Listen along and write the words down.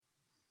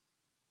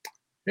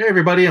Hey,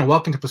 everybody, and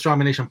welcome to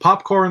Pastrami Nation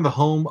Popcorn, the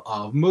home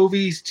of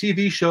movies,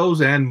 TV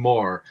shows, and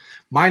more.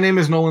 My name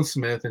is Nolan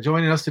Smith, and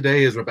joining us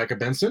today is Rebecca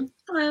Benson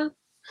Hello.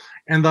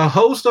 and the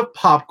host of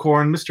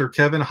Popcorn, Mr.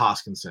 Kevin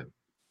Hoskinson.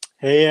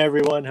 Hey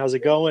everyone, how's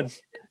it going?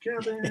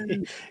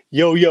 Kevin.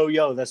 Yo, yo,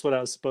 yo, that's what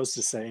I was supposed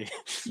to say.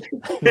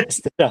 I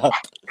messed it up.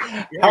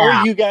 Yeah. How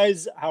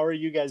are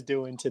you guys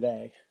doing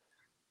today?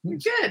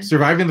 Good.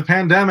 Surviving the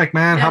pandemic,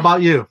 man. Yeah. How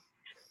about you?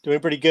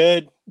 Doing pretty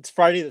good. It's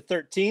Friday the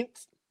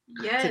 13th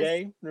Yes.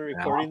 today. We're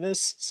recording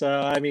this. So,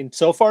 I mean,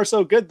 so far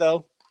so good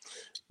though.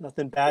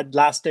 Nothing bad.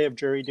 Last day of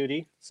jury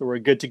duty. So we're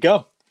good to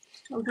go.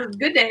 Oh, it was a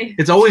good day.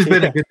 It's always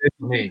been a good day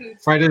for me.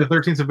 Friday the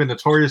 13th have been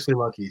notoriously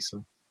lucky.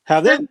 So,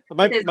 Have they?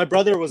 My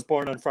brother was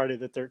born on Friday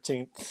the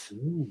 13th.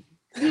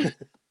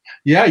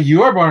 yeah,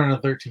 you are born on the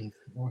 13th.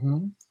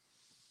 Mm-hmm.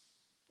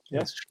 Yeah.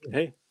 That's true.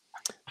 Hey,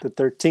 the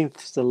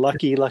 13th is a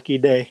lucky, lucky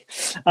day.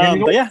 And you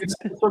know But yeah, it's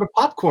an episode of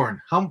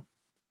Popcorn.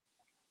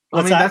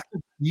 What's that?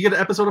 You get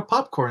an episode of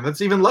Popcorn. That's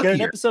even Get an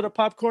luckier. episode of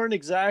Popcorn,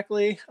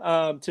 exactly.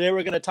 Today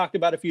we're going to talk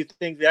about a few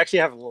things. We actually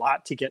have a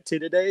lot to get to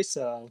today,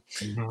 so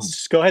let's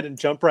just go ahead and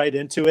jump right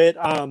into it.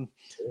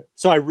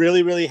 So I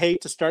really, really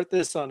hate to start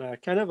this on a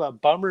kind of a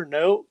bummer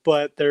note,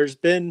 but there's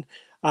been,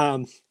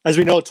 as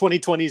we know,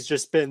 2020 has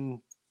just been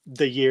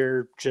the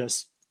year,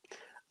 just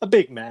a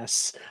big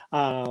mess.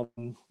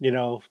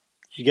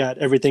 You got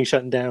everything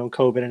shutting down,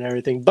 COVID and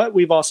everything, but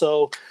we've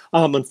also,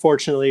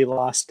 unfortunately,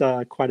 lost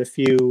quite a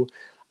few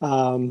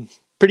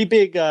pretty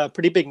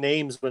big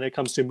names when it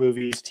comes to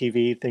movies,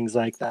 TV, things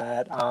like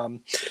that.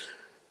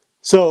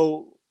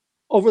 So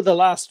over the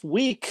last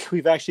week,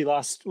 we've actually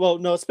lost. Well,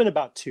 no, it's been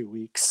about 2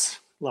 weeks.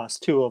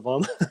 Lost two of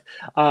them.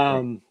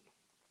 A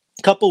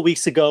couple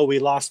weeks ago, we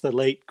lost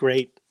the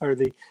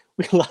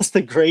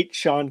great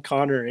Sean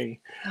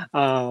Connery,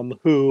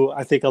 who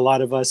I think a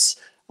lot of us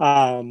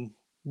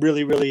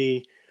really,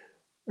 really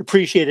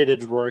appreciated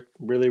his work.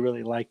 Really,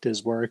 really liked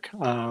his work.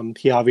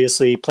 He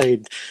obviously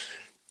played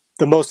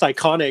the most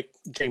iconic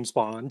James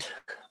Bond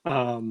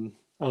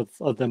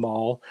of them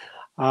all.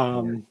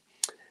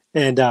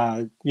 He's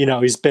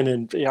been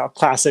in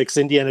classics,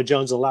 Indiana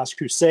Jones, The Last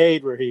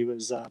Crusade, where he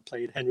was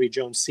played Henry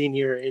Jones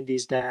Sr.,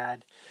 Indy's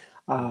dad,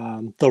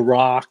 The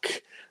Rock,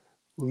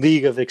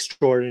 League of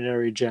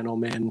Extraordinary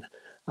Gentlemen.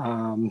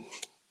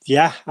 He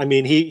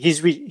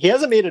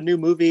hasn't made a new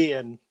movie,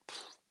 and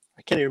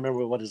I can't even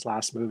remember what his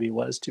last movie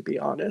was, to be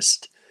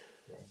honest.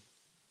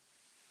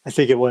 I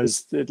think it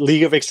was the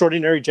League of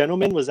Extraordinary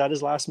Gentlemen. Was that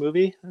his last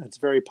movie? It's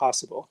very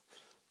possible.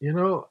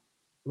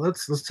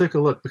 Let's take a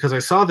look, because I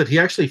saw that he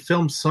actually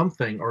filmed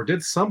something or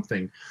did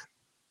something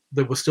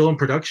that was still in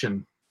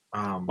production.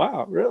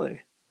 Wow,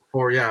 really?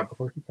 Before he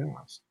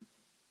passed.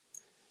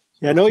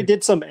 Yeah, I know he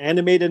did some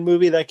animated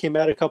movie that came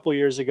out a couple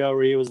years ago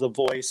where he was the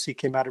voice. He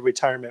came out of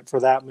retirement for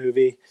that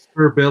movie.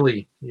 Sir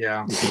Billy,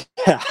 yeah.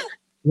 Yeah.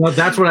 Well,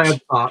 that's what I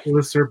had thought. It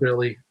was Sir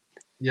Billy.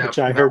 Yeah. Which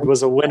I heard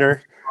was a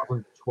winner.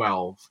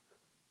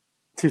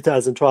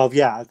 2012.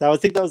 Yeah. I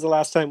think that was the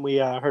last time we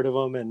heard of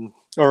him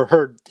or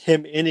heard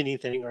him in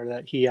anything, or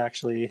that he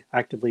actually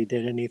actively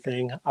did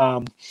anything.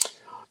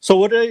 So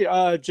what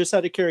are, just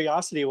out of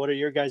curiosity, what are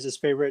your guys'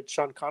 favorite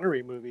Sean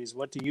Connery movies?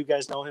 What do you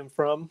guys know him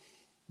from?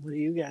 What do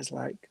you guys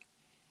like?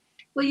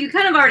 Well, you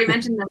kind of already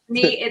mentioned that. For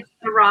me, it's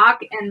The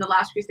Rock and The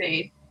Last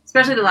Crusade,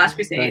 especially The Last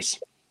Crusade. Nice.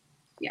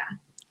 Yeah.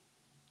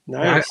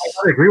 Nice.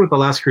 I agree with The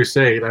Last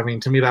Crusade. I mean,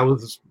 to me, that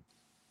was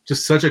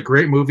just such a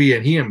great movie,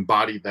 and he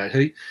embodied that.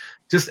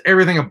 Just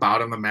everything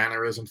about him, the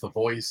mannerisms, the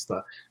voice,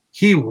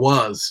 he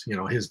was,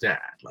 his dad.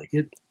 Like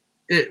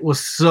it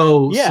was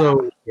so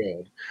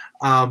good.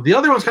 The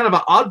other one's kind of an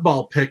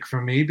oddball pick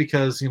for me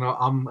because,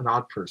 I'm an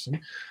odd person.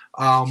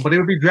 But it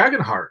would be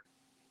Dragonheart.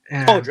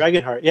 And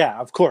Dragonheart. Yeah,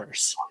 of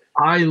course.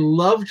 I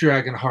love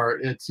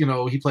Dragonheart. It's,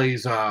 he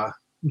plays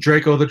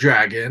Draco the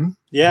Dragon.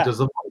 Yeah. He does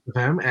the voice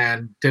of him.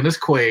 And Dennis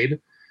Quaid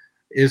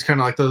is kind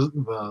of like the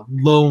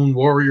lone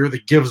warrior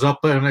that gives up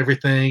on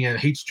everything and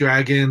hates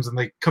dragons, and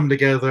they come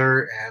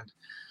together. And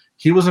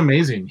he was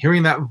amazing.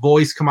 Hearing that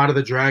voice come out of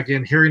the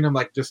dragon, hearing him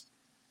just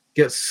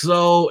get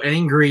so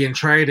angry and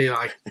try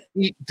to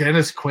eat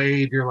Dennis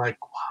Quaid, you're like,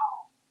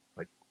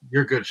 wow,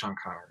 you're good, Sean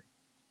Connery.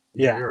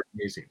 Yeah, you're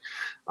amazing.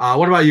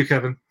 What about you,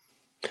 Kevin?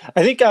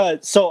 I think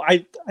so.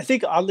 I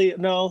think oddly,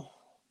 no.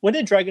 When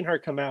did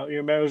Dragonheart come out? You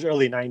remember it was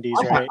early 90s,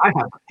 right? I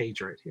have a page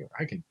right here.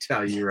 I can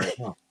tell you right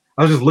now.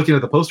 I was just looking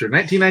at the poster.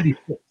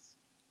 1996.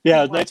 Yeah,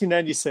 it was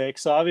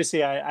 1996. So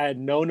obviously I had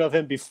known of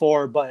him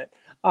before, but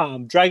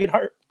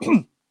Dragonheart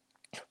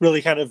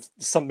really kind of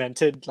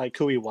cemented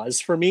who he was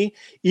for me,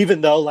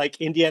 even though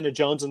Indiana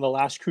Jones and The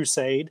Last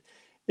Crusade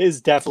is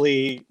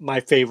definitely my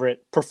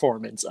favorite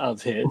performance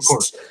of his. Of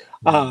course.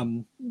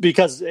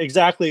 Because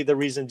exactly the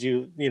reasons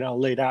you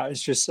laid out.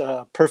 Is just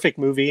a perfect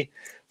movie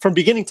from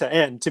beginning to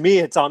end. To me,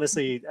 it's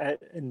honestly,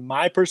 in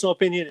my personal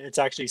opinion, it's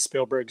actually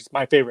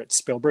my favorite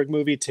Spielberg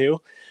movie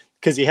too,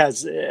 because he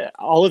has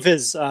all of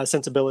his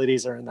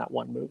sensibilities are in that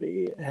one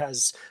movie. It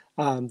has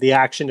the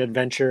action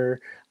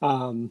adventure,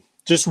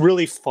 just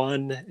really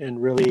fun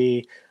and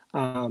really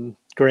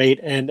great,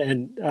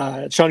 and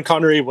Sean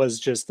Connery was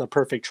just the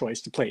perfect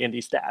choice to play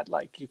Indy's dad.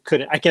 Like you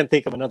couldn't, I can't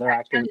think of another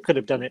actor who could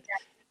have done it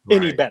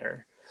any Right.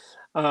 better.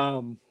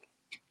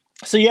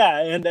 So yeah,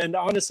 and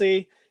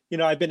honestly,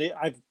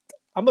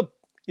 I'm a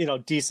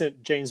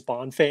decent James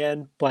Bond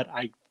fan, but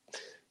I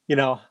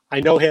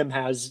know him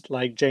as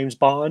like James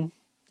Bond.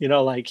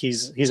 Like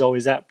he's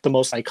always the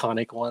most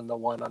iconic one, the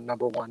one on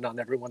number one on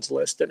everyone's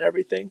list and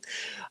everything.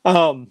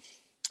 But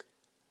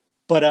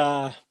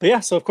yeah,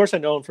 so of course I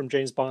know him from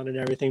James Bond and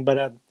everything.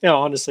 But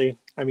honestly,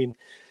 I mean,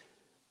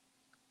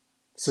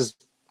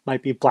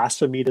 might be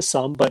blasphemy to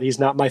some, but he's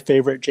not my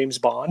favorite James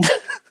Bond.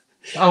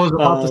 I was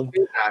about to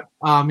say that.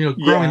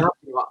 Growing yeah.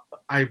 up,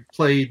 I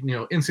played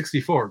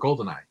N64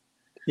 GoldenEye.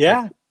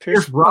 Yeah,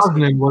 Pierce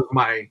Brosnan was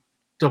my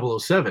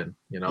 007.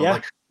 Yeah.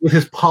 Like with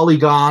his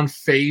polygon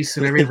face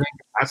and everything.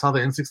 That's how the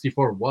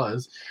N64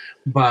 was.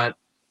 But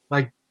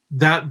like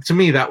that, to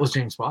me, that was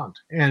James Bond.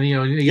 And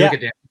you look at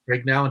Daniel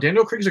Craig now, and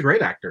Daniel Craig's a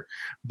great actor.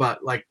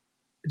 But like,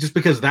 just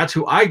because that's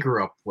who I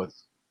grew up with,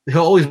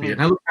 he'll always be.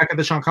 And I look back at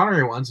the Sean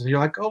Connery ones, and you're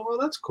like, oh, well,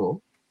 that's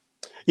cool.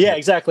 Yeah,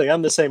 exactly.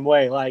 I'm the same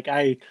way. Like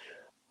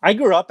I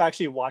grew up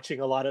actually watching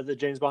a lot of the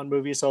James Bond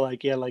movies. So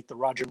like the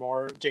Roger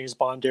Moore James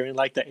Bond during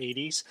like the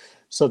 80s.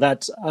 So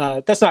that's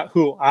not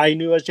who I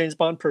knew as James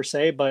Bond per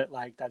se, but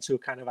like that's who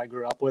kind of I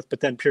grew up with.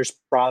 But then Pierce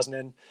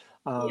Brosnan,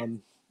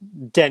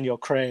 Daniel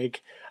Craig.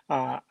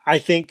 I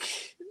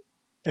think,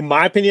 in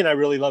my opinion, I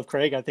really love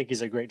Craig. I think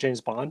he's a great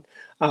James Bond.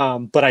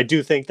 But I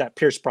do think that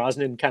Pierce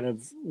Brosnan kind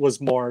of was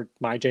more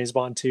my James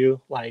Bond too.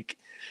 Like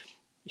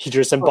he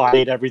just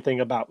embodied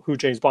everything about who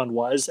James Bond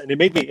was, and it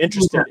made me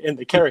interested in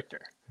the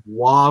character.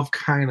 Suave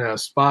kind of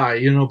spy,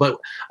 but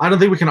I don't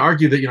think we can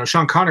argue that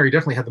Sean Connery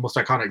definitely had the most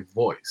iconic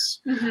voice.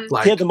 Mm-hmm.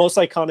 Like, he had the most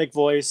iconic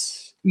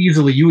voice.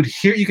 Easily, you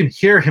can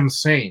hear him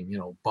saying,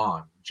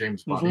 Bond,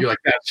 James Bond. You're like,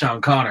 that's Sean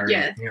Connery.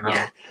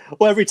 Yeah.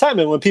 Well, every time,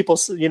 and when people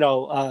do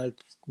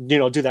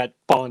that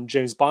Bond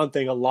James Bond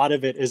thing, a lot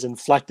of it is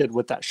inflected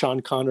with that Sean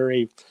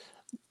Connery,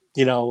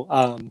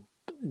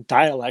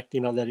 dialect.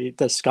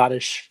 The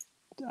Scottish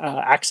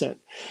accent.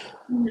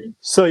 Mm-hmm.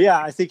 So yeah,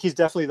 I think he's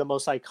definitely the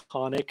most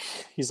iconic.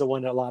 He's the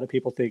one that a lot of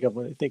people think of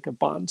when they think of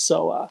Bond.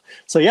 So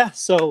yeah,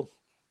 it's a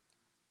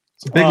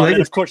big legacy.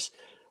 And of course,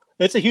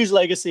 it's a huge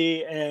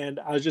legacy. And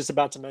I was just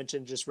about to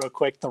mention, just real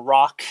quick, The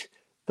Rock.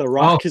 The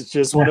Rock is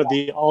just one of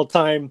the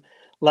all-time,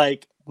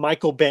 like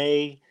Michael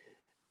Bay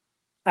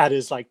at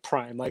his like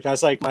prime. Like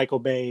that's like Michael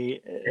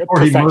Bay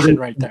perfection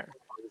right there.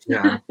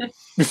 Yeah.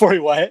 Before he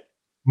what?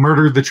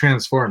 Murdered the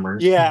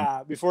Transformers.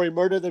 Yeah, before he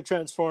murdered the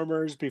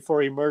Transformers,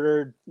 before he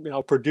murdered,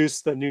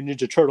 produced the new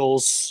Ninja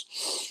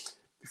Turtles,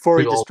 before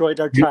he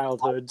destroyed our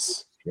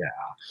childhoods. Yeah.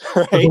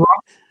 Right?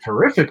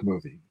 Terrific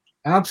movie.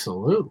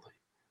 Absolutely.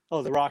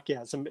 Oh, The Rock,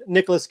 yeah. Some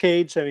Nicolas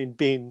Cage,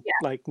 being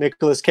like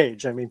Nicolas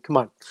Cage. Come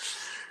on.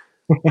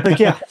 Like,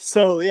 yeah.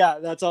 So yeah,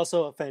 that's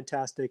also a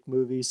fantastic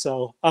movie.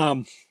 So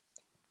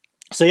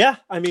yeah,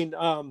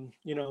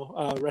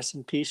 rest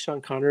in peace, Sean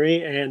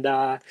Connery. And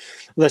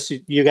unless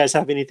you guys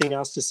have anything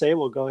else to say,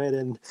 we'll go ahead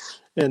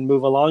and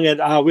move along.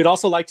 And we'd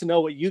also like to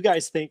know what you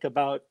guys think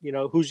about,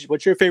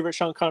 what's your favorite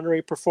Sean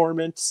Connery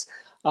performance?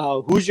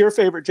 Who's your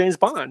favorite James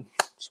Bond?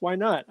 So why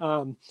not?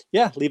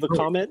 Leave a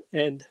comment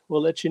and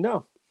we'll let you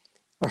know.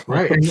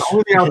 Right. And the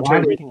only thing I'll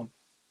add,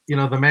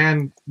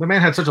 the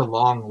man had such a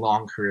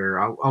long career.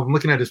 I'm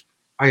looking at his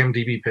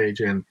IMDb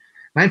page, in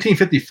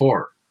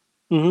 1954.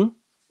 Mm-hmm.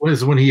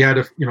 Was when he had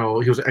he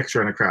was an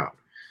extra in a crowd,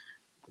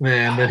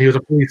 and then he was a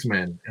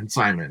policeman in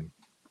Simon,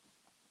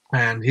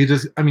 and he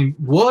just,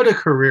 what a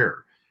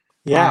career!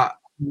 Yeah,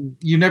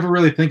 you never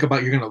really think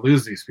about you're going to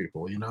lose these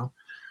people,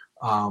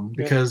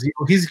 because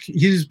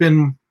he's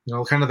been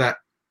kind of that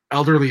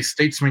elderly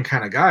statesman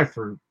kind of guy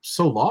for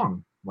so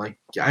long. Like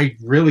I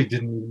really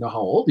didn't even know how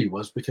old he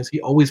was because he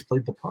always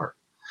played the part.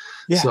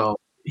 Yeah. So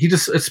he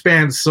just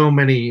spans so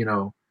many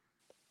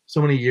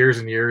so many years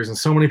and years, and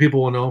so many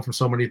people will know him from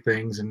so many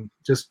things, and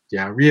just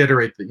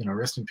reiterate that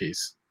rest in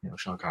peace,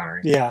 Sean Connery.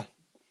 Yeah,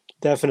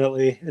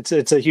 definitely. It's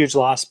a huge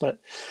loss, but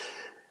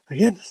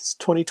again, it's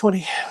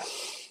 2020.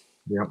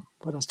 Yep.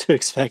 What else to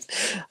expect?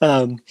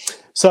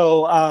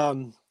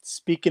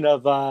 Speaking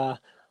of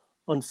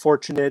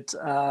unfortunate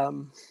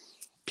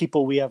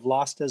people we have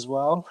lost as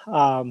well,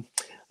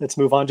 let's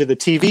move on to the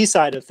TV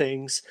side of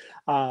things.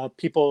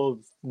 People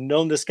have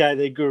known this guy.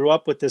 They grew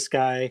up with this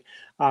guy.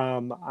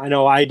 I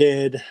know I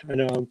did. I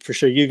know I'm for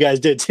sure you guys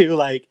did too.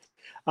 Like,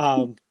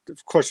 of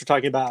course, we're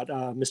talking about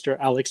Mr.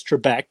 Alex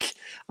Trebek,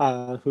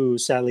 who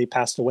sadly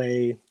passed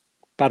away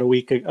about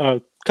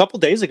a couple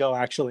days ago,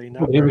 actually.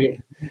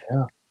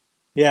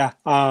 Yeah.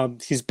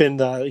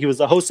 He was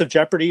the host of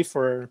Jeopardy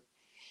for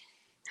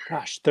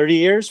 30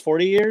 years,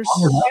 40 years.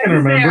 I can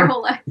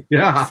remember.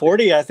 Yeah.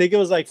 40. I think it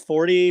was like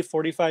 40,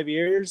 45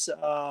 years.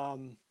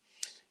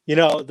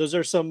 Those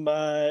are some,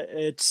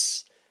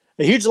 it's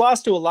a huge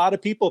loss to a lot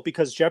of people,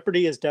 because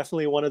Jeopardy is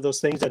definitely one of those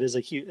things that is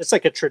a huge, it's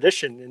like a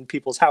tradition in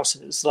people's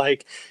houses.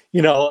 Like,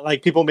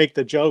 like people make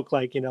the joke,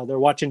 like, they're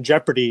watching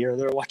Jeopardy or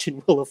they're watching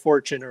Wheel of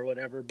Fortune or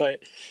whatever,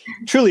 but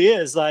truly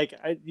is like,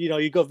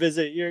 you go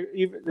visit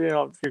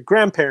your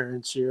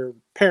grandparents, your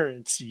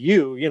parents,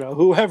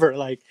 whoever,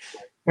 like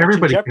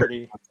Everybody.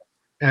 Jeopardy.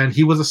 And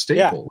he was a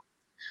staple.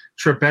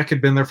 Yeah. Trebek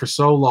had been there for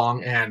so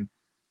long. And,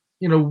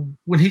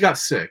 when he got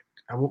sick,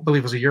 I won't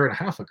believe it was a year and a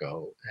half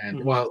ago.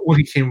 And when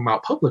he came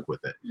out public with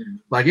it,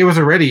 like it was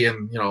already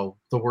in,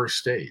 the worst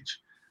stage.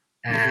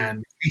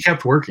 And he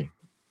kept working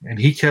and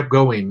he kept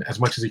going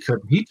as much as he could.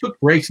 He took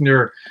breaks in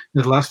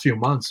the last few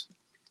months,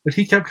 but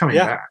he kept coming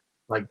back.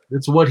 Like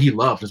it's what he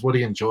loved, it's what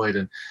he enjoyed.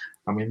 And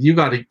I mean, you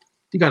got to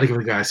give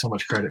the guy so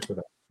much credit for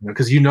that,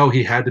 because he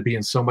had to be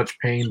in so much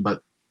pain,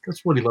 but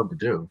that's what he loved to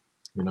do.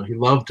 He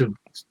loved to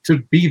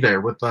be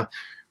there with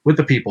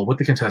the people, with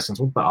the contestants,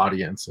 with the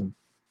audience, and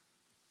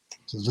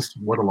it's just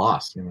what a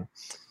loss,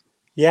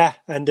 Yeah,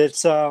 and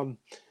it's when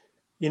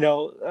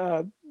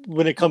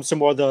it comes to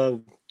more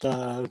the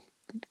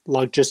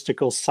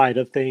logistical side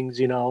of things,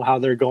 how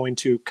they're going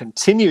to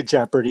continue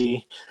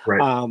Jeopardy.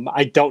 Right.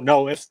 I don't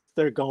know if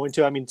they're going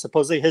to. I mean,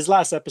 supposedly his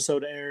last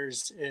episode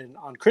airs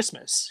on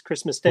Christmas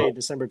Day,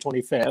 December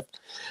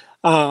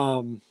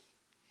 25th.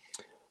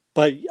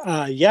 But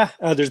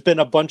there's been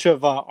a bunch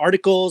of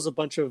articles, a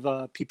bunch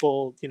of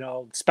people,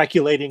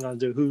 speculating on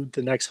who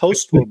the next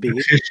host will be.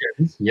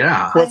 Petitions.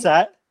 Yeah. What's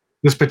that?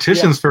 There's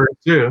petitions for it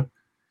too.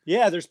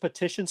 Yeah, there's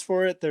petitions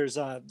for it. There's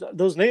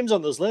those names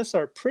on those lists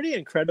are pretty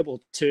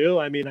incredible too.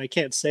 I mean, I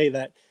can't say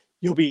that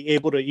you'll be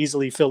able to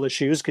easily fill the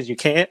shoes, because you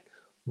can't.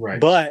 Right.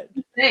 But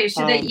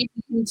should they even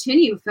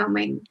continue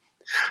filming?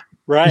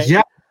 Right.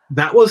 Yeah,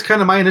 that was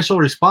kind of my initial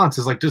response.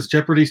 Is like, does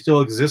Jeopardy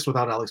still exist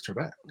without Alex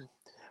Trebek?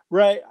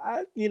 Right.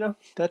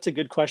 That's a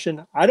good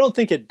question. I don't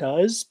think it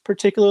does,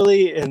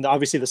 particularly in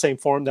obviously the same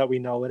form that we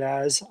know it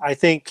as. I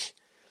think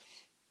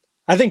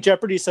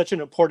Jeopardy is such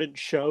an important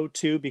show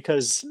too,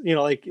 because,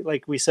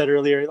 like we said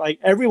earlier, like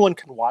everyone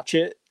can watch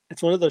it.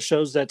 It's one of those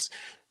shows that's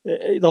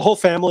the whole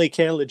family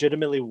can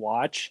legitimately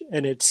watch,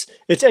 and it's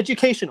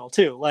educational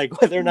too. Like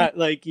whether or not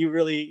like you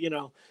really,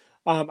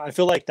 I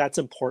feel like that's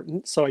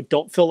important. So I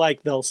don't feel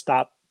like they'll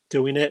stop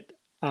doing it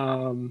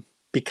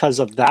because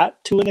of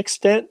that to an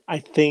extent.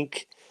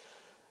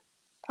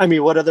 I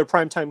mean, what other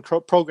primetime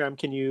program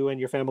can you and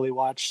your family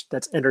watch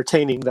that's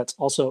entertaining, that's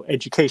also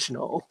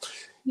educational?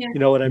 Yeah. You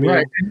know what I mean?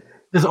 Right.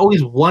 There's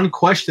always one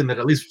question that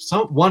at least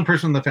one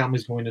person in the family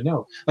is going to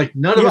know. Like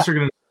none of us are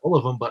going to know all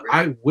of them, but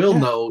I will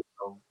know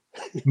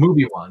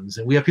movie ones,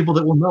 and we have people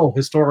that will know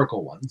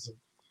historical ones.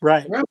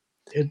 Right.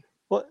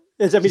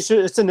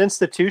 It's an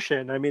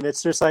institution. I mean,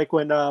 it's just like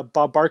when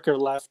Bob Barker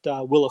left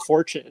Wheel of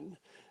Fortune.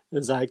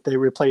 It's like they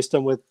replaced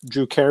him with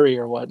Drew Carey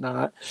or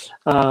whatnot.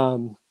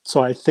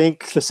 So I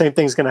think the same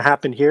thing's going to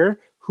happen here.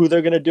 Who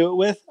they're going to do it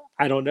with,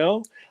 I don't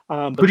know.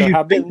 But there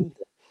have been,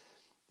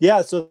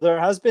 so there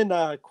has been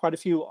quite a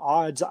few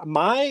odds.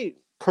 My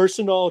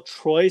personal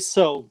choice,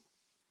 so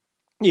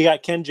you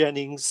got Ken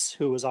Jennings,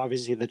 who was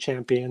obviously the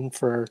champion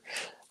for,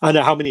 I don't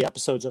know how many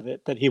episodes of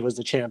it that he was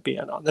the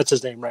champion on. That's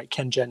his name, right?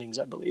 Ken Jennings,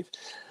 I believe.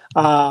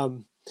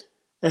 And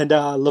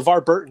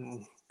LeVar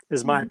Burton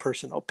is my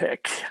personal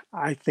pick.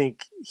 I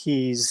think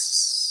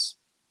he's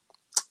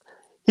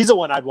the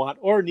one I'd want,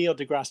 or Neil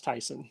deGrasse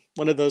Tyson.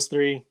 One of those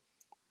three.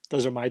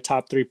 Those are my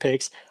top three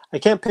picks. I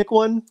can't pick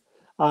one.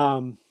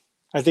 I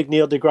think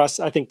Neil deGrasse,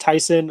 I think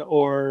Tyson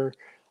or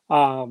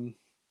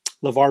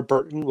LeVar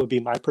Burton would be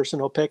my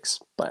personal picks.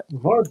 But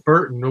LeVar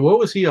Burton, what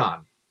was he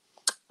on?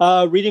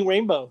 Reading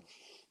Rainbow.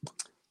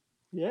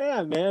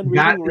 Yeah, man.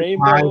 Reading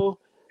Rainbow.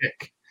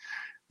 Pick.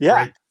 Yeah.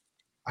 Right?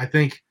 I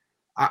think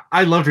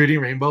I loved Reading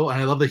Rainbow,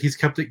 and I love that he's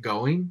kept it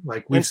going.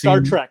 Like we've seen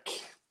Star Trek.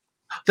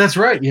 That's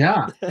right,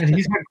 yeah. And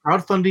he's had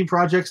crowdfunding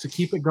projects to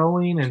keep it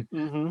going, and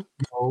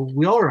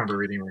we all remember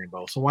Reading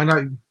Rainbow. So why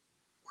not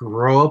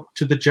grow up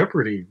to the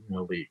Jeopardy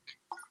league?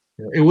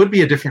 It would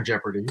be a different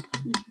Jeopardy.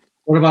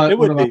 What about? It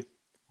would be.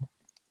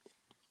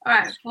 All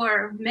right,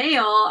 for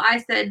male,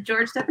 I said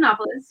George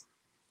Stephanopoulos,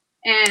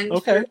 and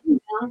for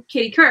female,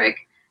 Katie Couric,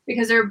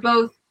 because they're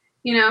both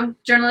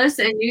journalists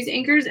and news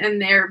anchors, and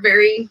they're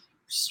very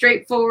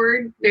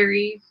straightforward,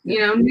 very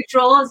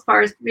neutral as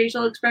far as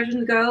facial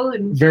expressions go,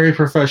 and very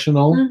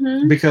professional.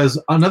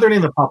 Because another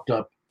name that popped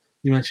up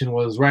you mentioned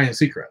was Ryan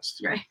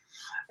Seacrest, right?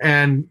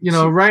 And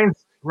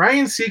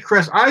Ryan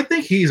Seacrest, I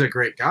think he's a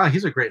great guy.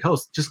 He's a great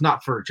host, just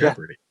not for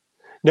Jeopardy.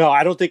 No,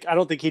 I don't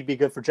think he'd be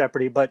good for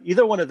Jeopardy. But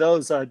either one of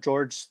those,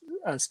 George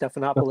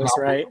Stephanopoulos,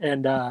 right,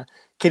 and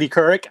Katie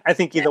Couric, I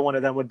think either one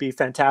of them would be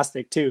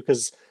fantastic too,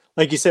 because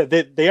like you said,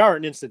 they are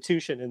an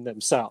institution in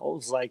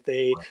themselves. Like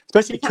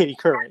especially Katie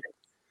Couric.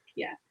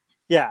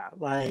 Yeah.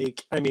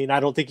 Like, I mean, I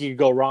don't think you could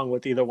go wrong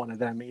with either one of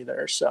them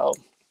either. So,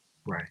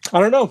 right. I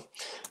don't know.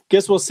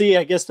 Guess we'll see.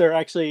 I guess they're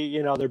actually,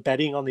 they're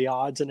betting on the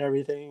odds and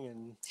everything.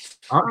 And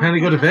time to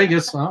go to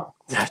Vegas.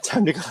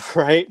 Time to go.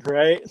 Right.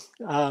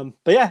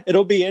 But yeah,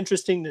 it'll be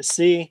interesting to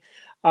see.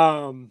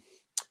 So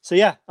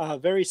yeah,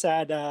 very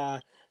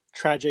sad,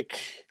 tragic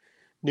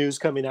news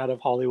coming out of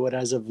Hollywood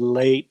as of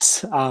late.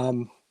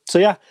 So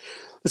yeah,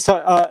 let's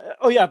talk.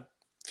 Oh yeah,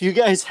 if you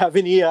guys have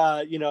any,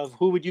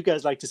 who would you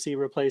guys like to see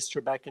replace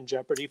Trebek in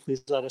Jeopardy?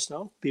 Please let us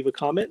know. Leave a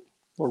comment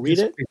or read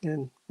it,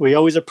 and we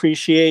always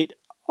appreciate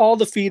all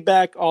the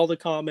feedback, all the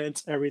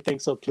comments, everything.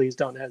 So please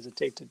don't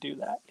hesitate to do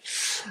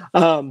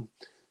that.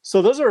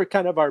 So those are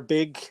kind of our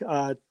big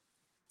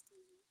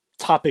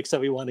topics that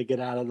we want to get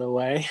out of the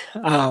way.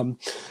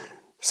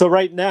 So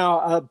right now,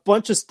 a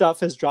bunch of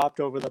stuff has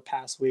dropped over the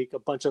past week, a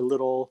bunch of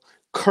little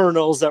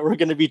kernels that we're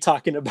going to be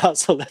talking about.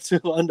 So let's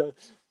move on to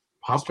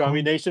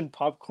Pastrami Nation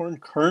popcorn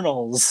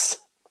kernels.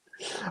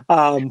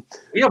 We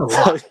have a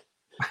lot.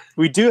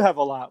 We do have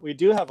a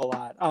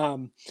lot.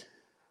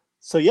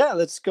 So yeah,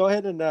 let's go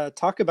ahead and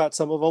talk about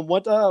some of them.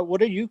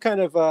 What are you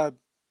kind of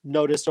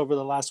noticed over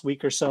the last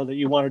week or so that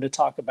you wanted to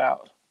talk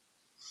about?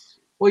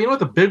 Well, you know what,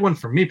 the big one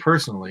for me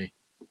personally,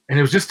 and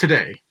it was just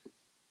today,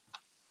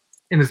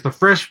 and it's the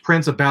Fresh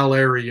Prince of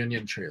Bel-Air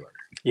reunion trailer.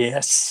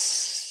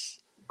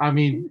 Yes. I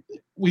mean,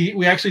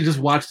 we actually just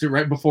watched it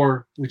right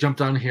before we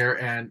jumped on here,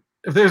 and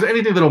if there's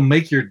anything that'll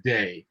make your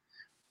day,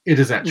 it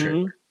is that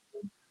trailer.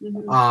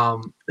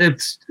 Mm-hmm.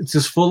 It's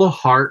just full of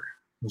heart,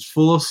 it's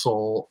full of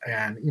soul,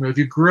 and if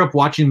you grew up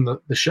watching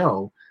the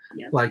show,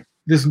 like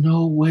there's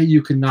no way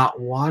you could not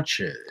watch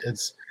it.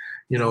 It's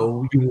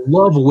you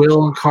love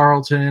Will and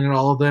Carlton and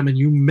all of them, and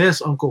you miss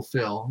Uncle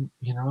Phil,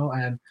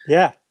 and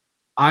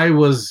I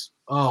was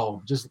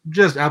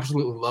just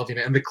absolutely loving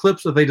it. And the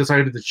clips that they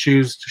decided to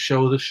choose to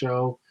show the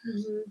show,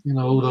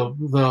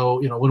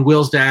 when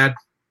Will's dad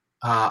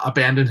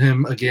abandoned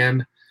him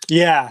again,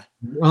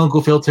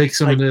 Uncle Phil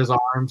takes him into his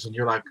arms, and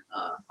you're like,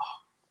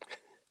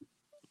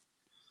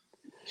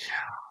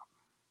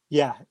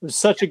 yeah, it was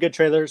such a good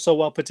trailer, so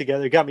well put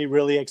together. It got me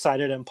really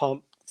excited and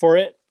pumped for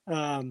it.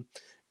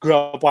 Grew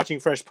up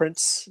watching Fresh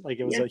Prince, like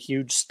it was a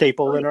huge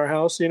staple in our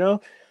house, and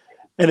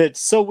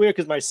it's so weird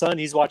because my son,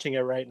 he's watching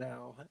it right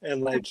now,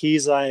 and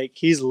he's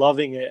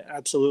loving it,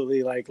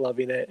 absolutely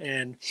loving it.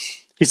 And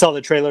he saw the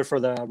trailer for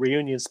the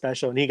reunion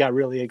special, and he got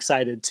really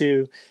excited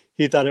too.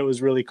 He thought it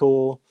was really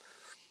cool.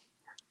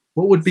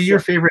 What would be your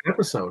favorite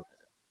episode?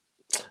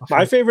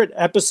 My favorite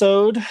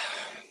episode,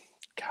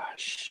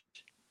 gosh,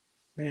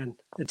 man,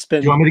 it's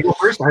been. Do you want me to go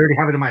first? I already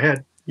have it in my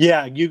head.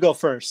 Yeah, you go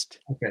first.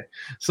 Okay,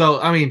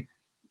 so I mean,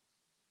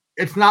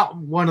 it's not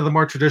one of the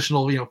more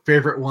traditional,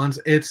 favorite ones.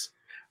 It's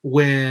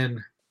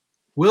when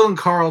Will and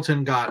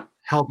Carlton got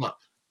held up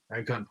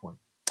at gunpoint.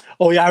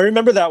 Oh yeah, I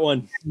remember that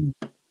one.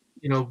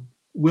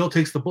 Will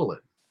takes the bullet,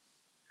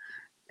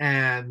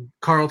 and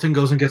Carlton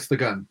goes and gets the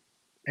gun,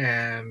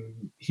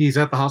 and he's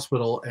at the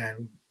hospital,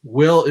 and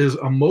Will is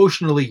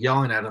emotionally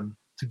yelling at him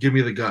to give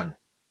me the gun,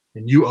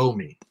 and you owe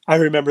me. I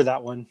remember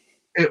that one.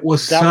 It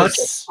was such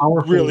a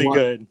powerful really one.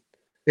 Good.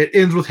 It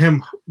ends with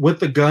him with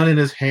the gun in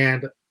his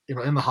hand,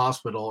 in the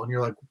hospital, and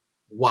you're like,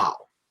 wow.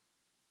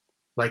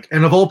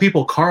 And of all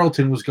people,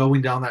 Carlton was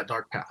going down that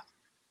dark path.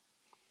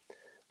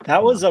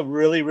 That was a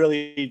really,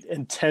 really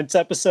intense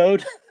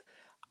episode.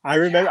 I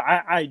remember,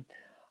 I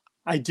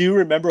do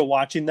remember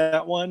watching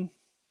that one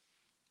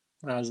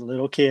when I was a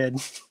little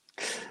kid.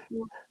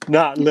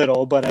 Not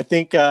little, but I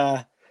think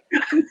old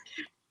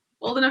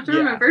enough to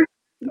remember.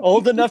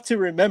 Old enough to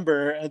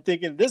remember, and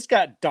thinking this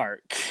got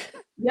dark.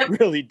 Yep.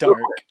 Really dark.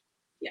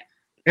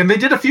 And they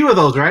did a few of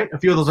those, right? A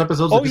few of those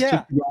episodes. Oh,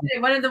 yeah.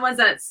 One of the ones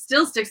that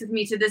still sticks with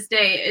me to this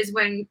day is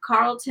when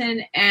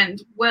Carlton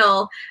and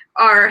Will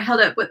are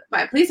held up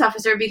by a police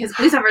officer because the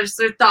police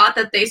officer thought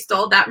that they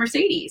stole that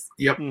Mercedes.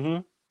 Yep.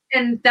 Mm-hmm.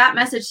 And that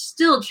message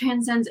still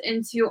transcends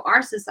into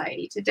our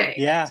society today.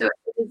 Yeah. So it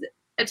is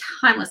a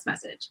timeless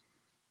message.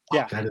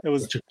 Yeah. It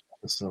was such a good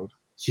episode.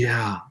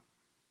 Yeah.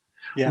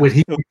 Yeah. When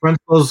he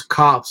confronts those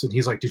cops and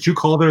he's like, "Did you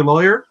call their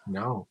lawyer?"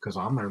 "No, because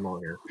I'm their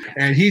lawyer."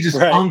 And he just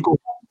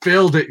Uncle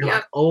filled it. You're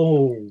like,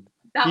 oh,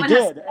 he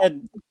did.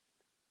 And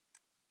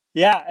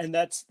and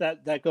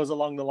that goes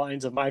along the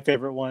lines of my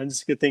favorite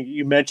ones. Good thing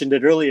you mentioned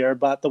it earlier,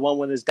 but the one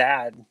when his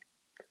dad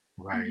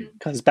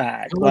comes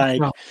back,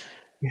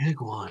 big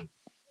one.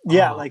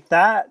 Yeah,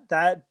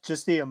 that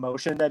just the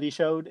emotion that he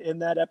showed in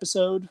that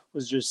episode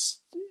was just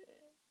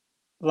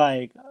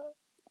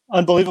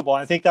unbelievable.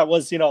 I think that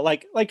was,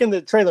 like in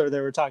the trailer they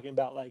were talking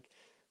about,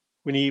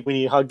 when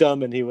he hugged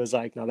him and he was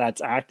like, no,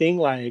 that's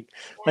acting. I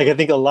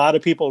think a lot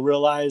of people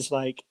realize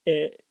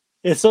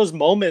it's those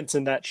moments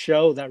in that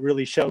show that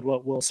really showed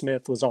what Will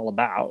Smith was all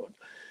about.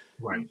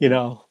 Right. He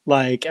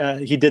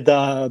did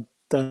the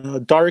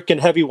dark and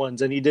heavy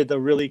ones, and he did the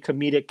really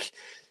comedic,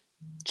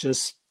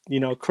 just,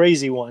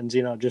 crazy ones,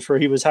 just where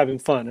he was having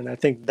fun. And I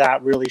think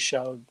that really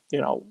showed,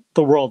 the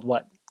world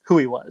who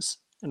he was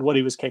and what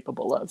he was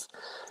capable of.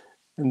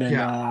 And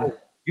then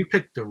you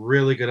picked a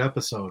really good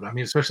episode. I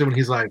mean, especially when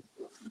he's like,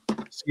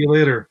 "See you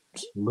later,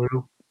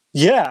 Lou."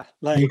 Yeah,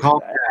 you call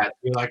that.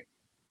 You're like,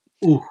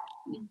 ooh.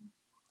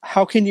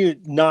 How can you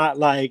not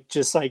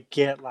just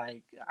get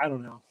I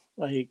don't know,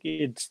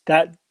 it's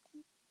that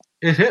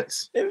it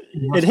hits.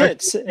 It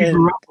hits. If you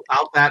grew up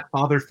without that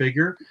father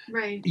figure,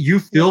 right? You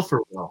feel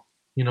for Will,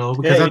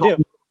 because that's what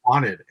Will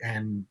wanted,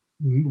 and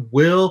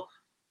Will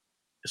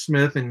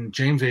Smith and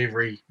James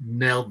Avery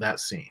nailed that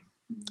scene.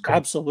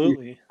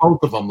 Absolutely.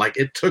 Both of them. Like,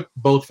 it took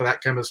both for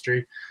that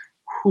chemistry.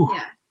 Whew.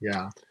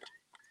 Yeah.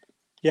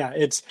 Yeah,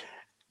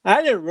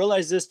 I didn't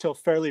realize this till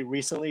fairly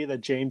recently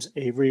that James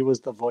Avery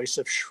was the voice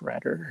of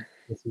Shredder.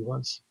 Yes, he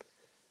was.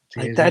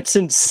 Like, that's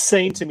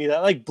insane to me.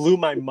 That like blew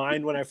my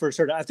mind when I first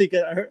heard it. I think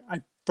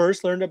I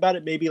first learned about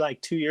it maybe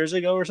like 2 years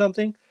ago or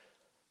something,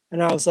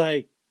 and I was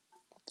like,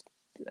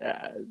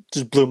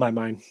 just blew my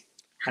mind.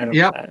 Then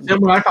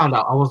when I found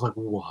out, I was like,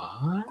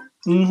 what?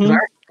 Mm-hmm. I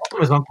thought it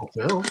was Uncle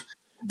Phil.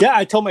 Yeah,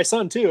 I told my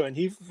son too, and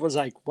he was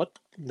like, "What?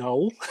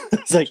 No."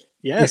 It's like,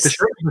 "Yes."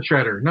 The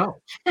Shredder. No.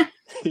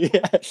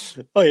 Yeah.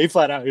 Oh, he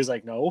flat out. He was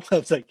like, "No." I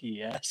was like,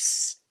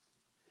 "Yes,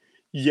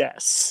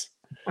 yes."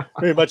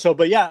 Very much so.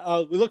 But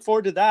yeah, we look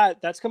forward to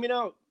that. That's coming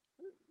out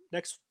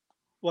next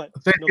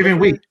Thanksgiving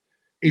week.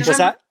 What's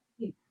that?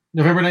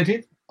 November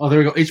 19th? Oh, there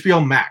we go.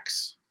 HBO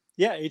Max.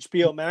 Yeah,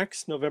 HBO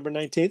Max, November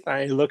 19th.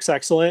 It looks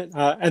excellent.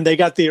 And they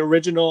got the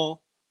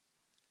original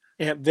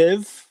Aunt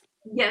Viv.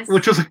 Yes.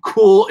 Which was a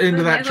cool end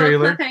to that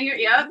trailer.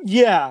 Yep.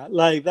 Yeah,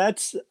 like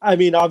that's, I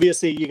mean,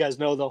 obviously you guys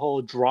know the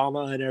whole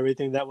drama and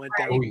everything that went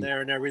down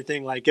there and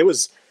everything. Like it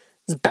was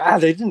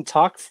bad. They didn't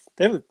talk.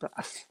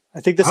 I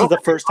think this is the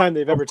first time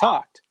they've ever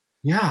talked.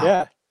 Yeah.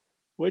 Yeah.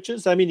 Which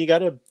is, I mean, you got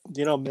to,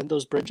 mend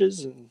those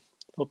bridges and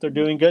hope they're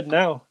doing good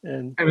now.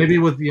 And maybe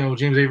with,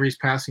 James Avery's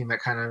passing, that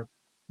kind of,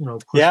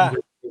 yeah,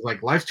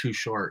 like life's too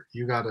short.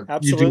 You got to,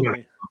 absolutely. You do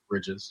gotta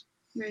bridges.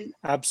 Right.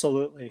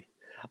 Absolutely.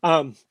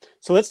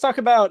 So let's talk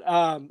about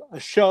a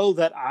show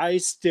that I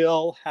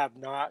still have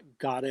not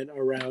gotten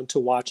around to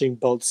watching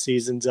both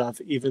seasons of,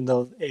 even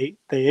though they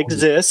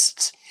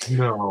exist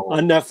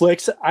on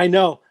Netflix. I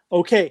know.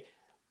 Okay,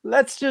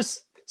 let's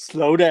just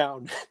slow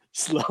down.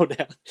 Slow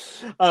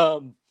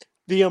down.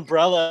 The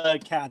Umbrella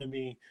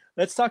Academy.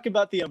 Let's talk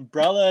about the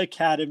Umbrella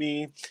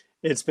Academy.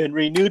 It's been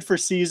renewed for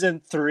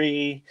season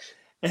 3,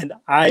 and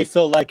I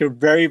feel like a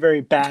very,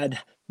 very bad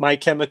My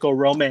Chemical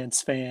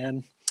Romance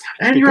fan.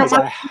 And because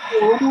I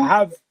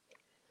have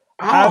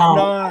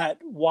not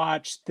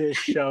watched this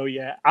show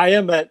yet. I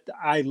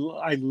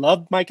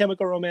love My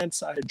Chemical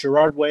Romance.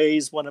 Gerard Way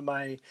is one of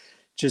my,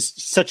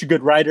 just such a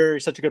good writer,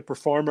 such a good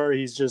performer.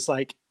 He's just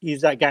like,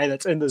 he's that guy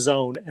that's in the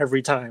zone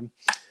every time.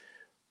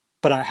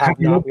 But I have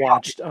not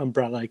watched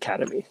Umbrella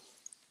Academy.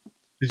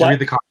 Did you read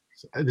the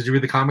comics? Did you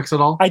read the comics at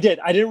all? I did.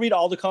 I didn't read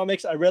all the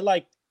comics. I read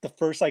like the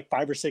first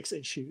 5 or 6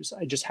 issues.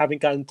 I just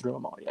haven't gotten through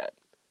them all yet.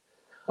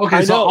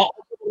 Okay, so a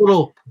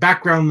little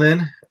background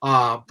then,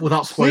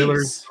 without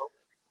spoilers. Please.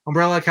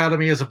 Umbrella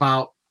Academy is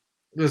about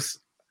this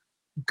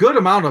good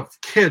amount of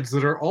kids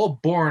that are all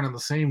born on the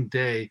same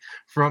day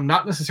from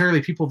not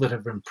necessarily people that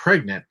have been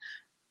pregnant,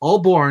 all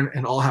born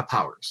and all have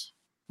powers.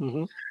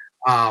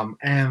 Mm-hmm.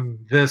 And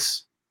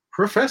this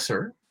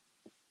Professor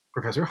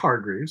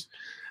Hargreaves,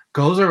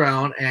 goes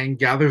around and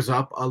gathers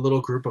up a little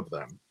group of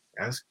them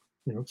as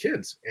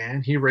kids,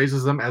 and he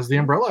raises them as the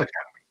Umbrella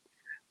Academy,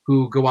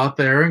 who go out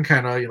there and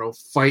kind of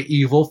fight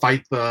evil,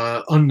 fight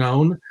the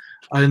unknown.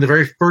 In the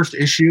very first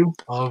issue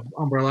of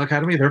Umbrella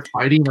Academy, they're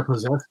fighting a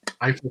possessed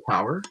Eiffel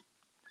Tower,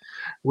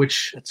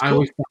 which I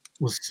always thought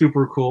was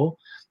super cool.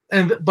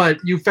 But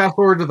you fast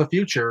forward to the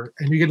future,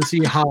 and you get to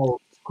see how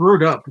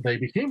screwed up they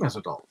became as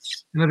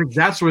adults, and I think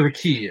that's where the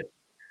key is.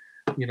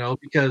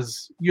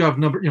 Because you have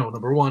number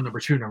 1, number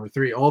 2, number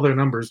 3, all their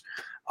numbers,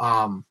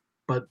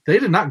 but they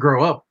did not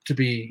grow up to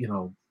be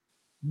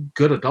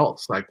good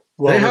adults. Like,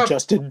 well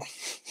adjusted.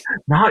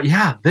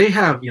 They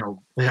have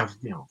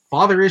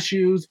father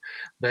issues.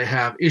 They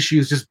have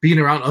issues just being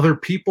around other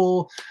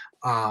people,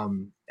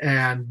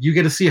 and you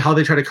get to see how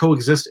they try to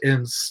coexist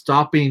in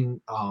stopping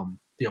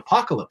the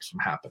apocalypse from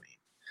happening.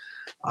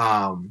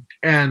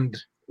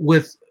 And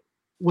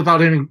without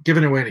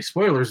giving away any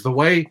spoilers, the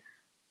way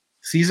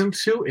season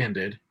 2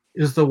 ended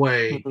is the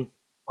way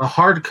a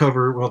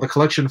hardcover, the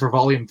collection for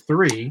volume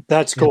 3.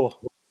 That's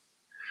cool.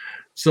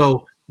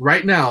 So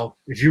right now,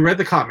 if you read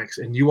the comics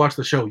and you watch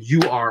the show, you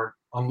are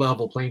on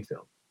level playing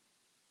field.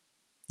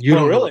 You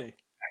don't really?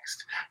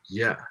 Next.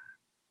 Yeah.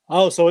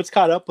 Oh, so it's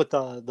caught up with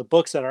the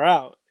books that are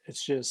out.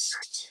 It's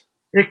just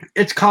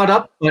it's caught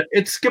up, but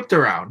it's skipped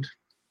around.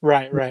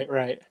 Right.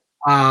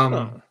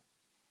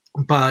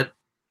 But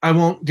I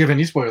won't give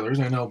any spoilers.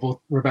 I know both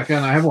Rebecca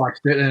and I have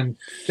watched it, and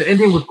the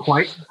ending was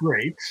quite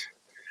great.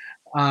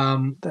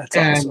 That's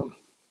awesome.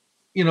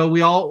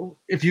 We all,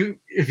 if you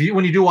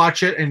when you do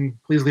watch it, and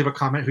please leave a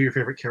comment who your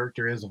favorite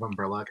character is of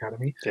Umbrella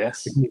Academy.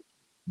 Yes,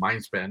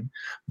 mine's Ben,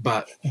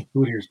 but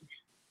who yours?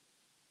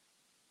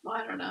 Well,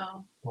 I don't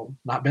know. Well,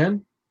 not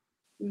Ben.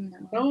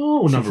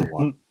 No, number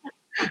 1.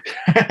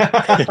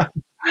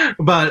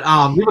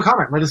 But leave a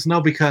comment. Let us know,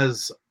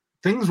 because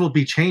things will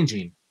be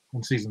changing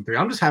in season 3.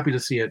 I'm just happy to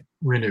see it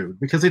renewed,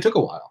 because they took a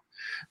while.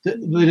 They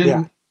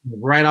didn't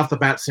right off the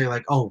bat say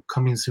like, "Oh,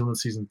 coming soon in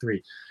season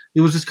 3." It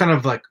was just kind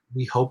of like,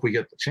 we hope we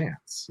get the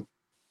chance,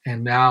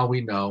 and now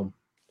we know.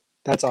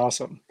 That's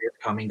awesome. It's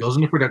coming. Goes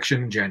into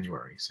production in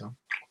January. So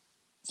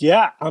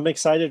yeah, I'm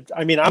excited.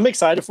 I mean, I'm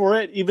excited for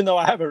it, even though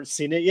I haven't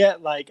seen it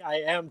yet. Like,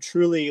 I am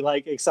truly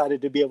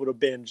excited to be able to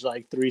binge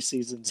 3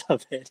 seasons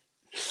of it.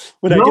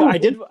 When No, I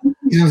did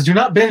seasons. Do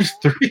not binge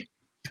 3.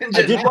 Binge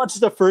I it did now. watch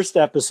the first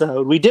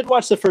episode. We did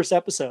watch the first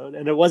episode,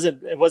 and it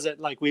wasn't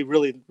like we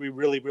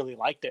really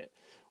liked it.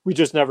 We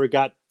just never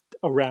got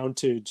around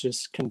to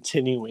just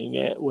continuing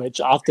it, which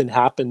often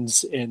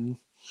happens in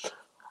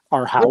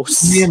our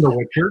house. Me and The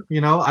Witcher,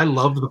 I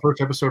loved the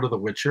first episode of The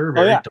Witcher,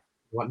 very yeah. dark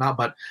and whatnot,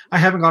 but I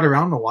haven't got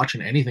around to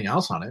watching anything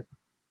else on it.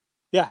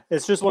 Yeah,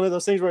 it's just one of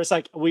those things where it's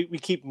like we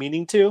keep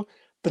meaning to,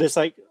 but it's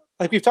like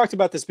we've talked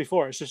about this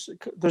before. It's just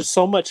there's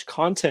so much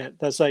content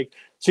that's like,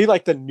 see,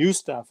 like the new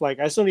stuff. Like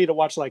I still need to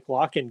watch like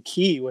Lock and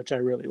Key, which I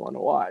really want to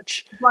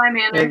watch. Bly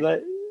Manor.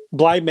 And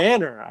Bly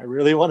Manor, I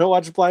really want to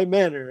watch Bly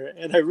Manor,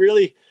 and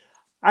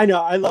I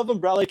know I love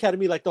Umbrella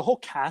Academy. Like the whole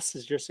cast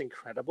is just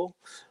incredible.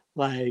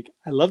 Like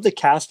I love the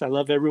cast, I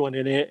love everyone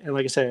in it, and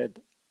like I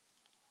said,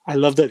 I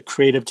love the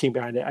creative team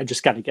behind it. I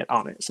just got to get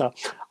on it, so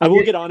I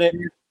will get on it.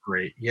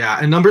 Great, yeah.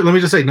 And let me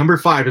just say, number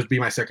 5 is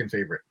my second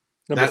favorite.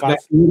 Number 5, that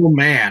little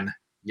man.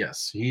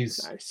 Yes,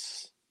 he's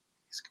nice.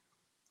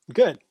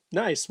 Good,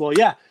 nice. Well,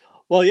 yeah.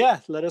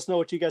 Let us know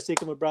what you guys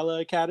think of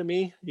Umbrella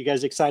Academy. You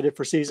guys excited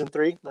for season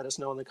 3? Let us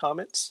know in the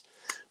comments.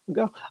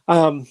 We'll go.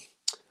 Well,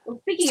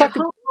 speaking of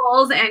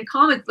hopefuls and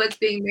comic books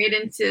being made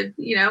into,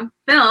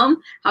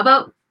 film, how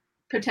about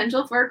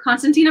potential for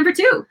Constantine number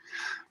 2?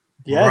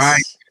 Yes.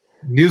 Right.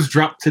 News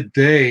dropped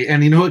today,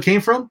 and you know who it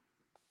came from?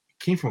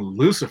 It came from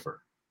Lucifer.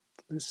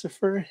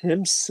 Lucifer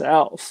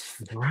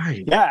himself.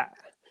 Right. Yeah.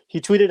 He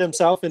tweeted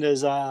himself in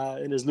his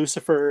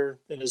Lucifer,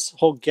 in his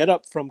whole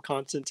getup from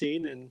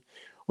Constantine, and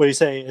what do you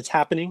say? It's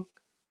happening.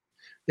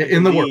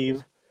 In the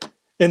works.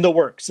 In the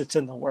works. It's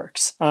in the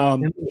works.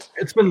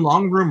 It's been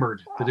long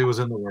rumored that it was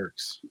in the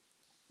works.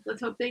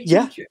 Let's hope they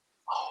yeah. do.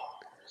 Oh,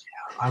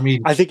 yeah. I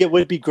mean, I think it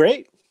would be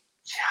great.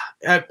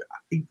 Yeah,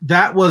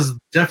 that was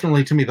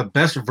definitely to me the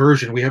best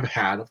version we have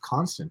had of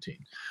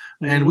Constantine,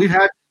 and we've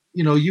had.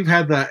 You've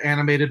had the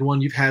animated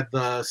one, you've had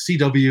the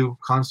CW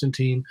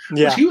Constantine,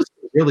 which he was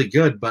really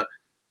good, but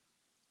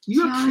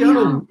you have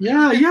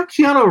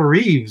Keanu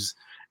Reeves.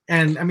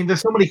 And I mean, there's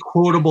so many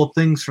quotable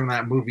things from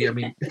that movie. I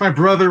mean, if my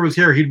brother was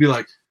here, he'd be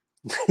like,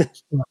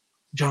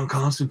 John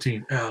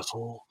Constantine,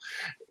 asshole.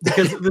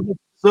 Because there's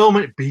so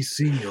many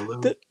so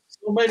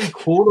many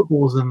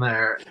quotables in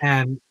there.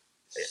 And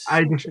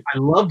I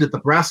loved it. The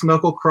brass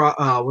knuckle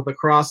with the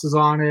crosses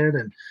on it,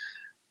 and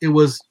it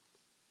was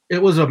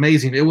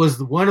amazing. It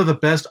was one of the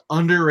best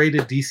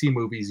underrated DC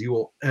movies you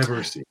will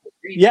ever see.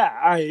 Yeah,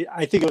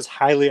 I think it was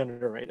highly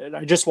underrated.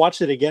 I just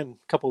watched it again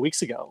a couple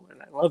weeks ago,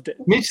 and I loved it.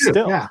 Me too.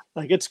 Still, yeah,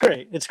 like it's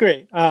great. It's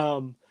great.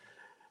 But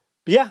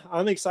yeah,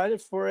 I'm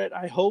excited for it.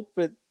 I hope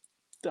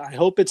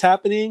it's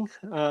happening.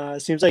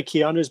 It seems like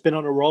Keanu's been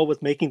on a roll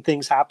with making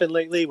things happen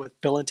lately with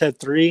Bill and Ted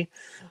 3.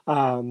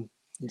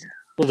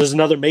 Well, there's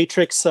another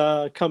Matrix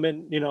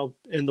coming,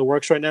 in the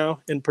works right now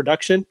in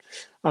production,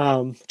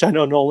 which I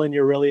know, Nolan,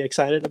 you're really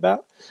excited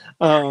about.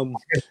 I've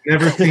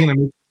never seen a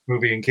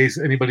movie, in case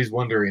anybody's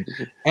wondering,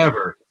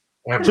 ever.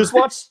 Just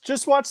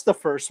watch the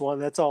first one.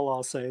 That's all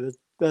I'll say.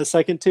 The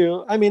second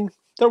two, I mean,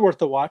 they're worth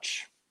the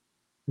watch.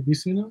 Have you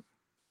seen them?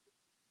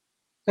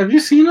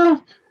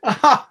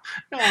 Oh,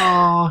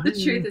 The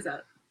truth is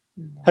out.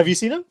 Have you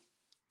seen them?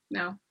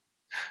 No.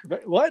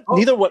 What? Oh.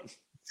 Neither one.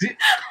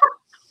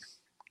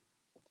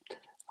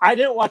 I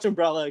didn't watch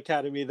Umbrella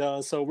Academy though,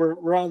 so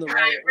we're on the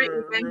right.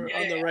 We're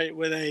on the right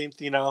with I'm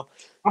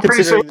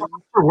pretty sure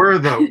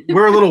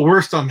we're a little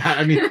worse on that.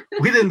 I mean,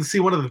 we didn't see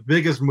one of the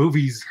biggest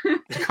movies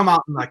to come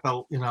out in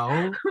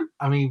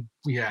I mean,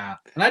 yeah,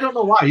 and I don't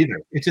know why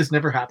either. It just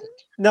never happened.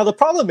 Now the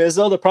problem is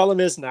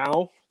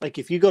now, like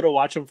if you go to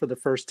watch them for the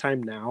first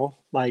time now,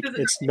 like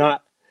it's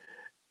not.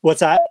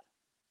 What's that?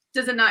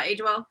 Does it not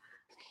age well?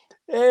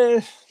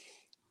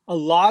 A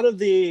lot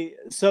of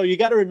so you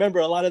got to remember,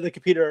 a lot of the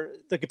computer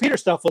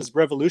stuff was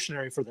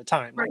revolutionary for the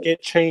time. Like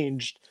it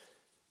changed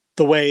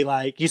the way,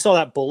 like you saw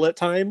that bullet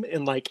time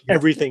and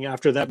everything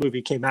after that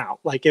movie came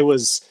out. Like it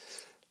was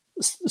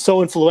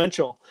so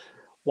influential.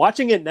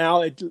 Watching it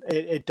now, it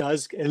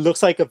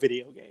looks like a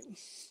video game.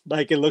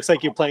 Like it looks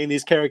like you're playing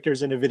these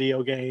characters in a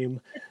video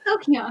game.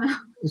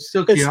 It's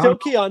still Keanu. It's still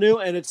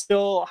Keanu, and it's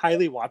still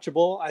highly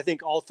watchable. I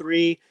think all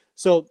 3.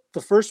 So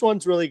the first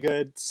one's really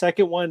good.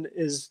 Second one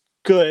is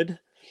good.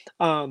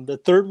 The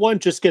third one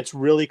just gets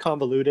really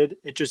convoluted.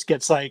 It just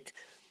gets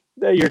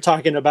you're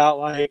talking about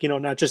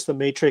not just the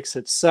Matrix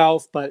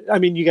itself, but I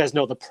mean, you guys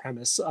know the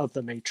premise of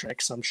the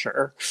Matrix, I'm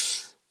sure.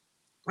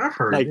 I've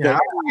heard. I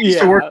used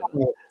to work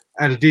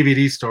at a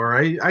DVD store.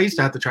 I used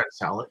to have to try to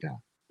sell it. Yeah.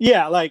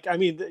 Yeah, I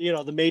mean,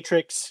 the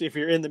Matrix. If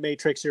you're in the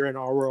Matrix, you're in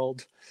our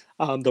world.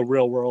 The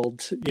real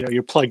world,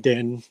 you're plugged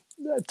in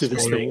to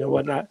this thing and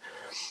whatnot.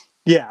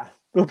 Yeah.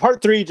 But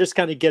part 3 just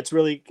kind of gets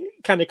really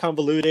kind of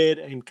convoluted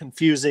and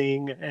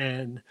confusing,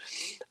 and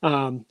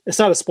it's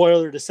not a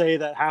spoiler to say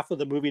that half of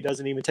the movie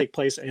doesn't even take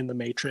place in the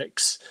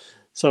Matrix.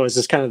 So it's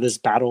just kind of this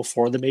battle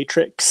for the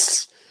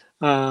Matrix,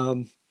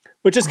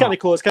 which is kind of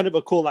cool. It's kind of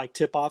a cool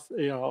tip off,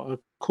 a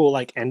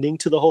cool ending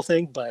to the whole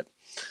thing. But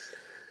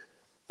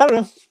I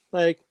don't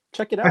know,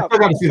 check it out. I still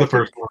got to see the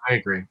first one. I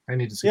agree. I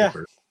need to see the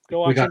first.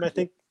 Go watch them. I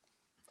think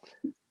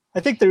I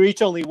think they're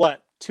each only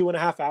what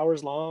 2.5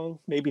 hours long,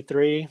 maybe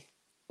 3.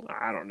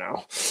 I don't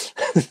know.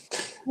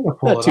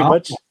 Not too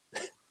much.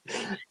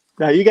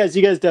 No, you guys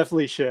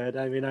definitely should.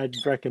 I mean, I'd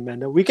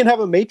recommend it. We can have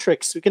a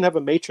Matrix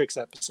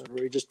episode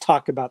where we just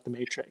talk about the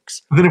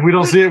Matrix. And then if we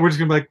don't see it, we're just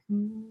gonna be like,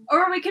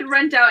 Or we could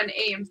rent out an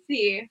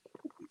AMC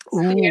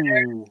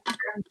theater.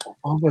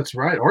 oh, that's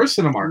right, or a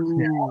Cinemark.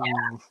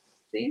 Yeah.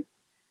 See?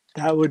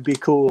 That would be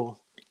cool.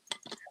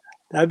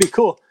 That'd be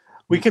cool.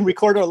 We can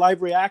record our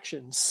live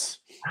reactions.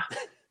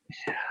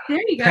 There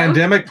you go.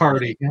 Pandemic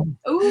party.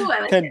 Ooh,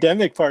 I like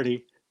Pandemic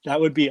party. That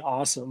would be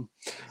awesome.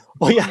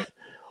 Well, yeah.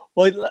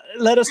 Well,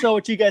 let us know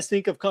what you guys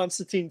think of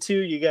Constantine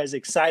 2. You guys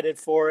excited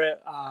for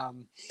it?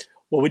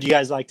 What would you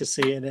guys like to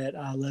see in it?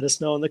 Let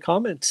us know in the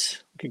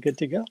comments. Okay, good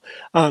to go.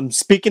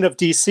 Speaking of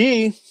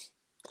DC,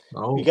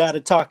 we got to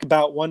talk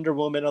about Wonder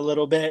Woman a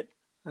little bit.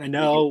 I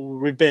know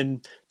we've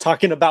been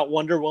talking about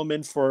Wonder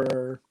Woman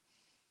for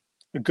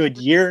a good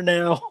year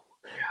now.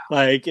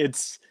 Like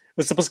it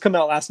was supposed to come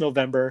out last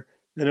November,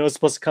 then it was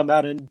supposed to come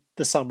out in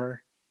the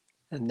summer,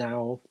 and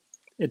now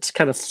it's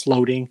kind of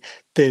floating.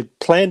 The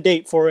planned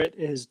date for it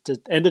is the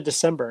end of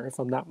December, if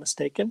I'm not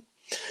mistaken.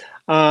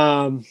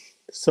 So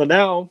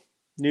now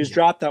news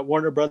dropped that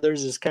Warner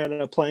Brothers is kind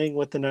of playing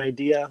with an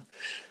idea,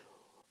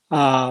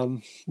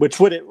 which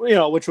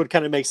would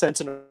kind of make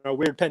sense in our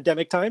weird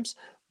pandemic times.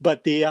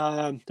 But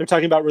they're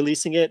talking about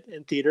releasing it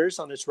in theaters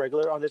on its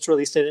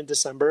release date in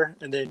December,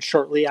 and then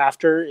shortly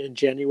after in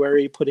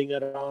January putting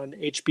it on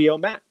HBO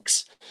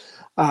Max,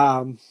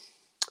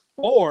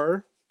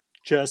 or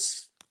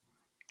just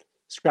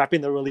scrapping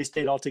the release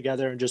date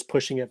altogether and just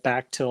pushing it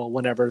back till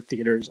whenever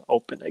theaters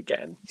open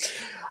again.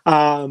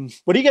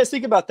 What do you guys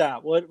think about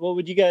that? What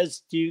would you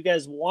guys do? You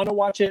guys want to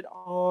watch it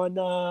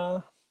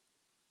on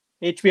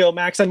HBO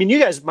Max? I mean, you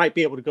guys might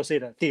be able to go see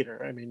it at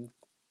theater. I mean,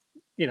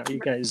 you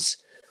guys.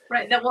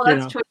 Right. That's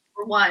choice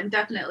number one,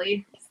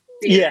 definitely.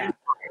 Yeah.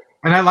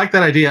 And I like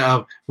that idea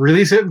of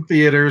release it in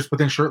theaters, but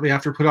then shortly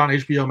after put on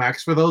HBO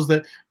Max for those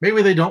that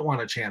maybe they don't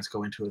want a chance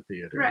going to a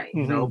theater. Right.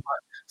 But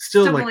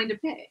still like, willing to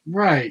pay.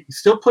 Right.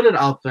 Still put it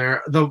out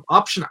there. The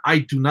option I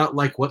do not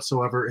like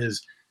whatsoever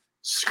is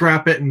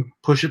scrap it and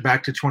push it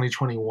back to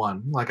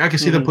 2021. Like I can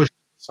see them push it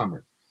this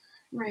summer.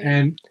 Right.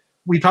 And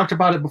we talked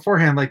about it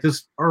beforehand. Like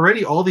this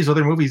already, all these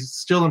other movies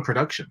still in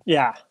production.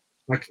 Yeah.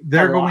 Like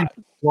they're going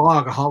to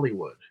vlog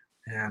Hollywood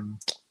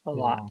and a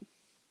lot.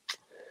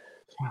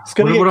 It's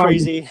gonna get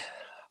crazy.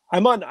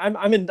 I'm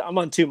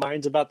on two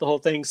minds about the whole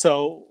thing.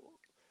 So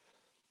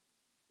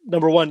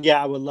number one,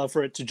 I would love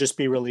for it to just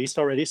be released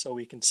already so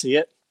we can see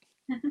it.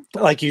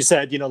 Like you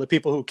said, the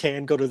people who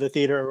can go to the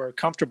theater or are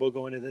comfortable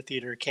going to the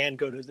theater can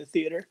go to the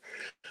theater.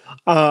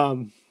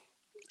 And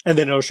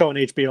then it'll show on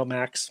HBO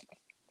Max.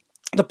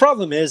 The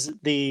problem is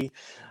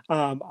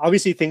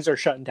obviously things are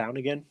shutting down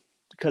again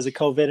because of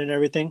COVID and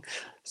everything.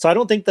 So I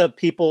don't think the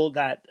people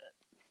that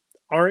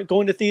aren't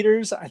going to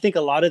theaters, I think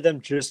a lot of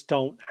them just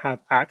don't have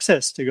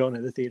access to going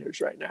to the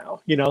theaters right now,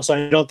 so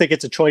I don't think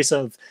it's a choice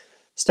of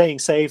staying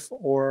safe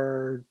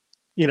or,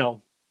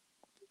 not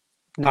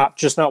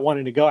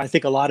wanting to go. I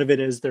think a lot of it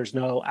is there's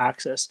no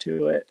access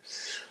to it.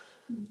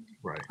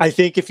 Right. I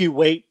think if you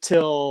wait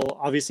till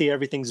obviously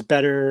everything's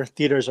better,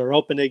 theaters are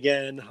open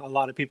again, a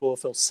lot of people will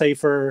feel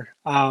safer.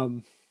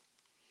 I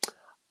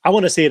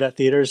want to see it at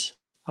theaters.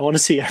 I want to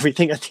see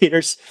everything at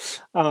theaters.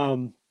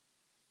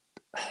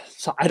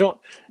 So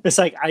it's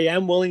like I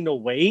am willing to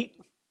wait,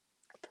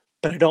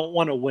 but I don't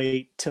want to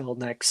wait till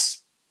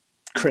next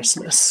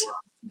Christmas.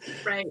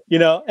 Right.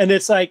 And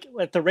it's like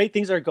at the rate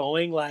things are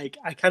going, like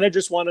I kind of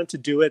just want them to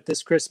do it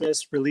this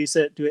Christmas, release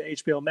it, do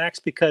it HBO Max,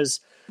 because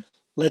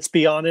let's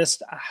be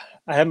honest,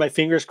 I have my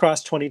fingers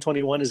crossed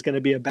 2021 is going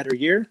to be a better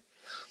year,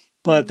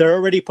 but they're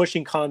already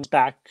pushing cons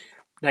back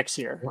next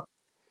year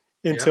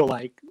until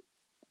like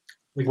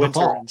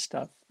winter and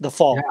stuff, the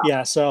fall.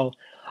 Yeah. So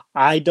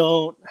I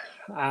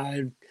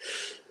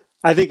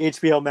think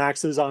HBO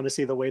Max is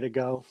honestly the way to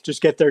go.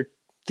 Just get their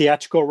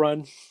theatrical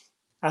run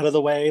out of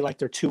the way, like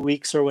their 2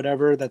 weeks or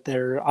whatever that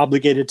they're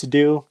obligated to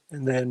do,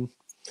 and then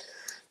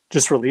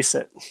just release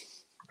it.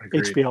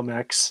 Agreed. HBO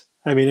Max.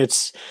 I mean,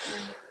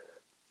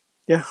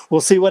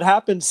 we'll see what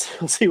happens.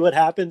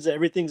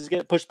 Everything's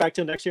getting pushed back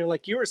till next year.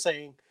 Like you were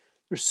saying,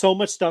 there's so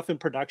much stuff in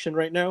production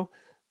right now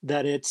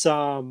that it's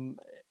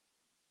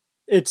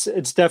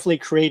definitely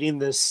creating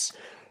this.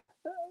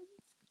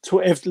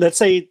 If let's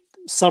say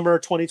summer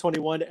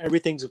 2021,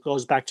 everything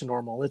goes back to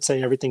normal. Let's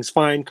say everything's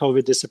fine.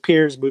 COVID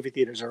disappears. Movie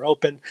theaters are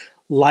open.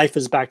 Life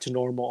is back to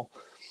normal.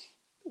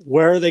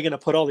 Where are they going to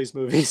put all these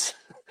movies?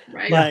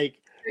 Right. Like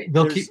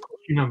they'll keep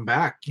pushing them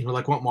back,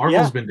 like what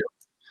Marvel's been doing,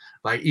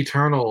 like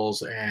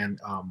Eternals and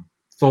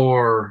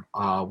Thor.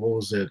 What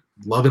was it?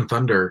 Love and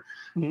Thunder.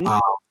 Mm-hmm.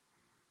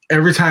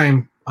 Every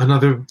time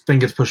another thing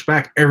gets pushed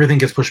back, everything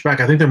gets pushed back.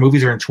 I think their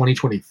movies are in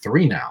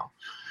 2023 now.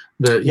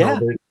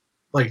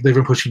 Like they've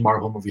been pushing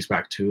Marvel movies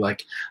back too.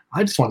 Like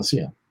I just want to see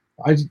them.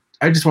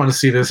 I just want to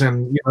see this,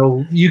 and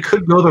you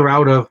could go the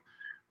route of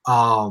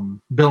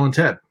Bill and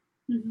Ted.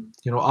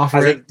 Mm-hmm.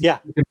 Offer it. Yeah.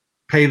 You can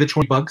pay the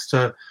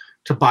 $20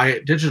 to buy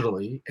it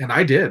digitally, and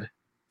I did.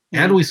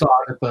 and we saw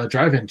it at the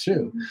drive-in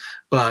too.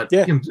 But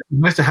Yeah. it's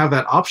nice to have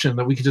that option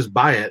that we could just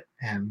buy it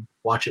and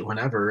watch it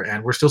whenever,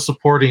 and we're still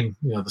supporting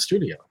the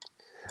studio.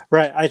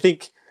 Right. I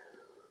think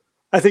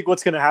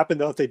what's going to happen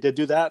though, if they did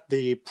do that,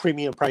 the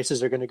premium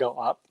prices are going to go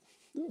up.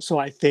 So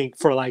I think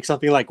for like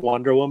something like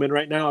Wonder Woman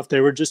right now, if they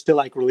were just to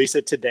like release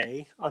it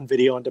today on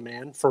video on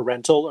demand for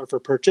rental or for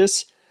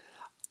purchase,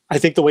 I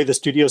think the way the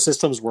studio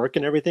systems work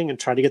and everything and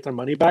try to get their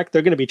money back,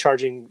 they're going to be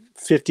charging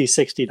 $50,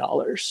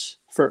 $60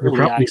 for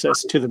early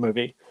access to the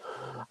movie.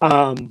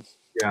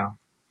 Yeah.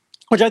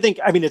 Which I think,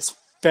 I mean, it's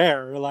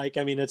fair. Like,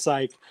 I mean, it's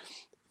like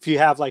if you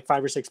have like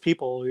 5 or 6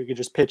 people, you could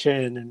just pitch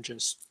in and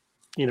just,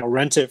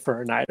 rent it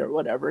for a night or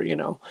whatever,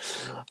 Right.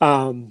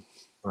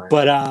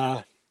 But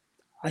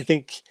I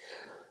think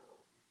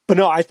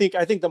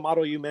the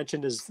model you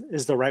mentioned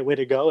is the right way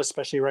to go,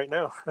 especially right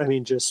now. I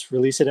mean, just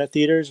release it at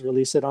theaters,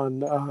 release it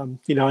on,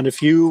 and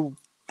if you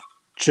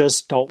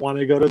just don't want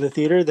to go to the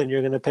theater, then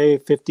you're going to pay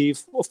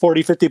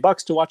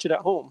 $50 to watch it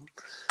at home.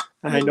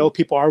 And I know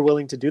people are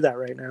willing to do that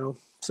right now.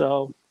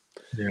 So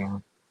yeah,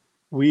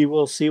 we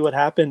will see what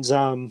happens.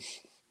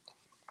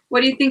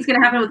 What do you think is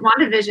going to happen with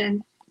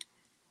WandaVision?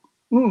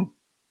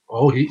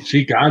 Oh,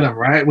 she got him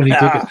right when he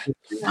took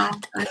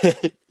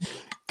it.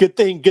 Good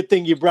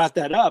thing you brought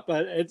that up.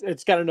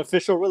 It's got an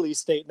official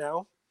release date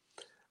now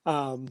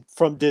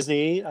from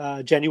Disney,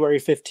 January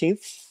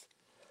 15th.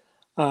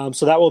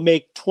 So that will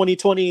make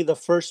 2020 the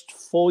first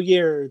full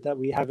year that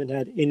we haven't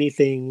had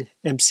anything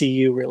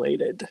MCU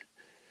related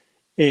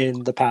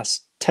in the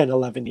past 10,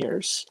 11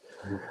 years.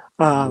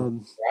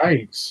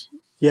 Right.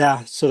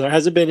 Yeah, so there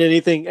hasn't been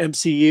anything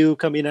MCU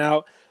coming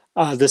out.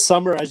 This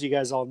summer, as you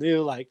guys all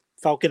knew, like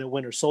Falcon and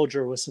Winter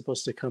Soldier was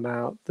supposed to come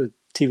out, the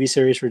TV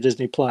series for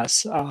Disney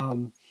Plus.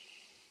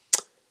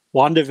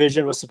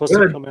 WandaVision was supposed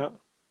to come out.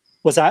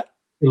 What's that?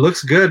 It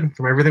looks good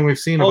from everything we've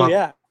seen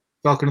about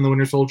Falcon and the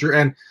Winter Soldier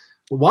and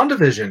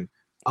WandaVision.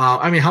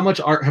 I mean, how much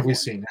art have we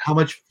seen? How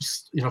much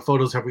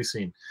photos have we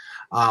seen?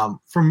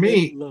 For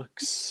me,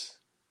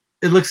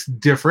 it looks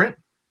different,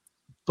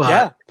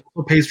 but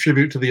it pays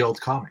tribute to the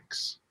old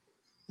comics.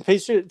 It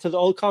pays tribute to the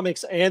old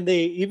comics, and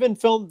they even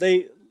filmed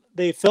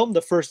they filmed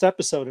the first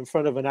episode in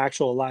front of an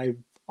actual live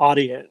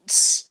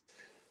audience,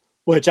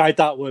 which I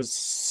thought was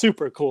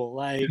super cool.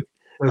 Like,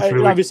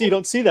 really obviously cool. You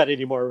don't see that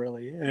anymore,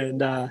 really.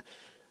 And I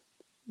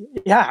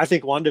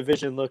think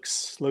WandaVision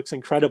looks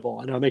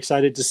incredible, and I'm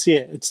excited to see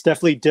it. It's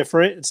definitely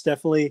different. It's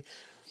definitely,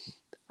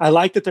 I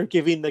like that they're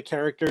giving the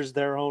characters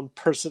their own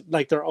person,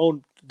 like their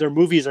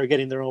movies are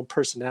getting their own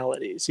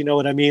personalities. You know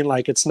what I mean?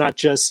 Like, it's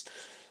not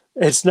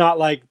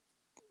like,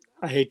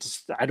 I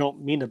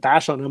don't mean to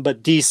bash on them,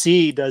 but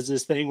DC does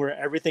this thing where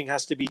everything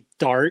has to be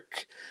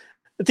dark.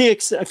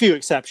 A few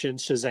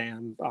exceptions,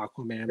 Shazam,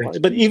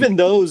 Aquaman, but even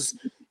those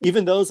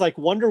like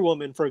Wonder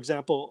Woman, for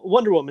example.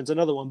 Wonder Woman's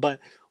another one, but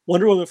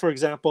Wonder Woman, for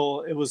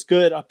example, it was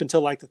good up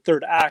until like the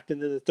third act,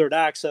 and then the third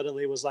act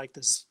suddenly was like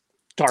this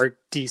dark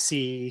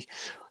DC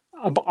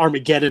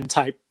Armageddon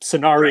type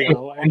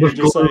scenario, and you're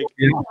just like,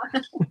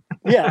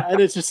 and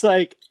it's just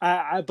like,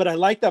 but I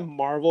like that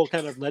Marvel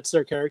kind of lets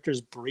their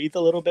characters breathe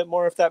a little bit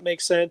more, if that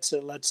makes sense,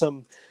 and lets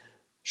them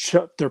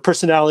their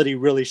personality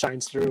really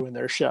shines through in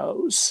their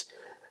shows,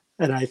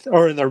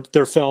 or in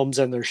their films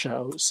and their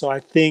shows. So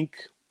I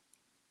think,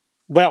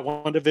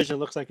 WandaVision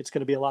looks like it's going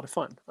to be a lot of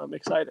fun. I'm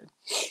excited.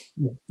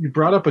 You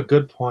brought up a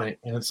good point,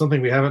 and it's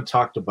something we haven't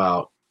talked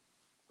about,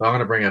 but I'm going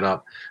to bring it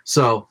up.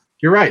 So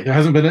you're right. There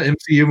hasn't been an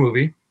MCU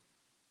movie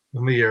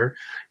in the year.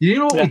 You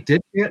know what we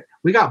did get?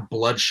 We got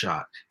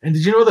Bloodshot. And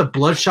did you know that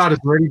Bloodshot is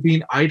already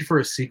being eyed for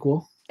a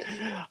sequel?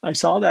 I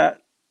saw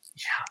that.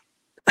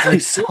 Yeah. I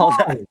saw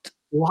that.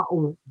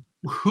 Wow.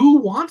 Who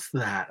wants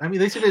that? I mean,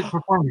 they said it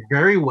performed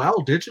very well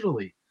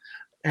digitally.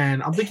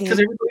 And I'm thinking because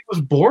everybody was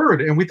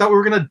bored and we thought we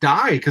were going to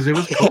die because it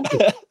was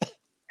COVID.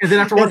 And then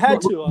afterwards,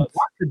 we want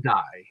to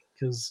die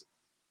because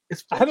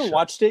it's I haven't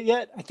watched it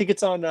yet. I think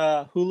it's on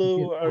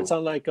Hulu or it's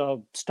on like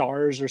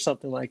Stars or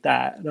something like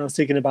that. And I was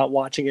thinking about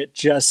watching it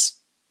just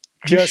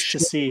to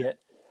see it.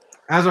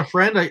 As a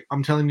friend,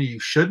 I'm telling you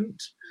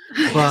shouldn't.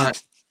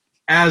 But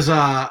as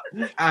a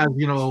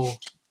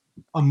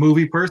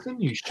movie person,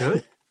 you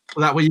should.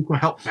 So that way you can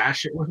help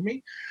bash it with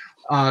me.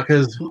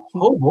 Because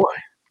oh boy.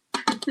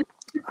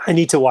 I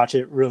need to watch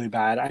it really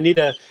bad.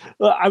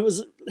 I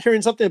was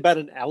hearing something about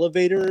an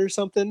elevator or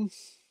something.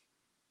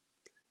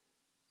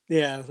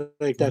 Yeah,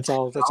 like that's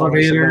all.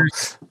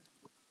 Elevators.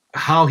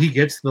 How he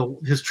gets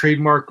his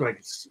trademark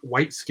like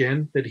white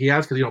skin that he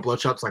has because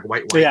Bloodshot's like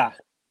white. Yeah.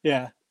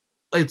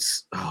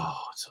 It's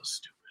so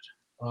stupid.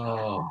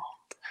 Oh,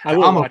 I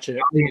will watch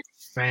it. I'm a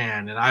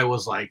fan, and I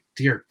was like,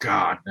 dear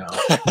God, no.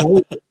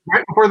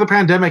 Right before the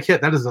pandemic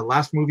hit, that is the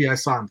last movie I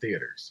saw in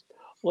theaters.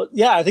 Well,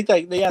 yeah, I think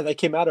they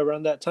came out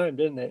around that time,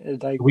 didn't they?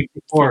 It like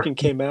freaking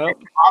came out.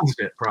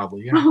 It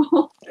probably, yeah.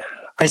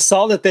 I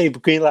saw that they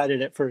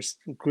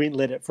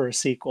greenlit it for a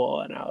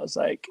sequel, and I was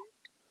like,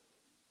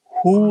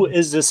 "Who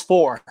is this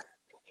for?"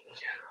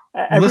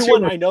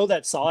 Everyone I know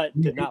that saw it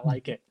did not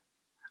like it.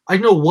 I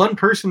know one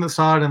person that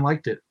saw it and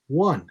liked it.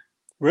 One.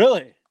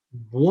 Really?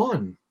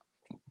 One.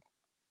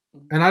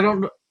 And I don't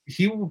know.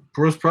 he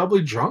was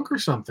probably drunk or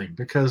something,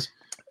 because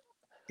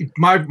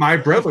my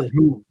brother,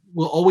 who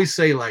will always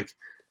say, like,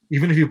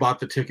 even if you bought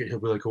the ticket, he'll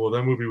be like, "Oh, well,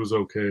 that movie was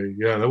okay.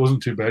 Yeah, that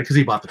wasn't too bad," because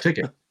he bought the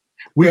ticket.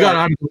 We got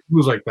out, and he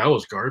was like, "That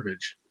was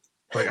garbage.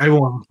 Like, I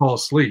wanted to fall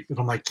asleep." And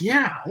I'm like,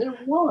 "Yeah,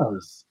 it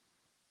was."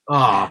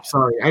 Oh,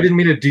 sorry, I didn't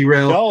mean to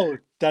derail. No,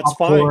 that's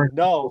fine.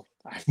 No,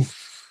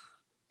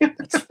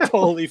 that's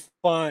totally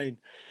fine.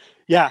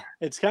 Yeah,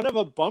 it's kind of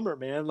a bummer,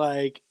 man.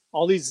 Like,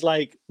 all these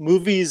like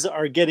movies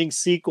are getting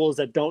sequels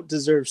that don't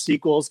deserve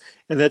sequels,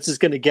 and that's just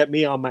going to get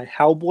me on my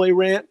Hellboy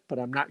rant. But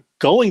I'm not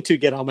going to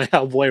get on my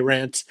Hellboy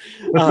rant.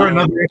 That's for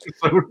another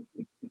episode.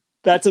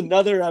 That's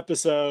another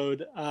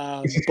episode.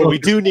 But we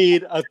do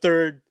need a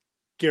third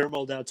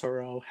Guillermo del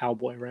Toro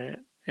Hellboy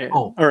rant,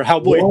 or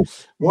Hellboy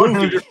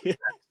movie.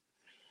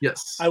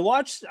 Yes, I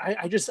watched.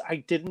 I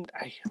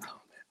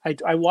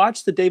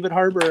watched the David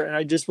Harbour, and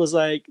I just was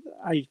like,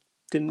 I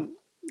didn't.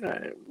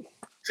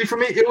 See, for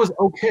me, it was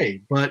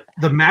okay, but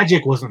the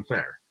magic wasn't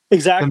there.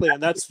 Exactly,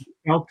 and that's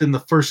helped in the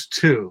first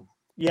two.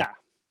 Yeah,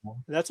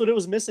 that's what it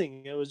was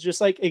missing. It was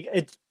just like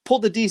it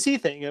pulled the DC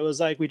thing. It was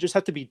like, we just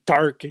have to be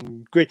dark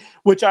and gritty,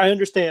 which I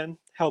understand.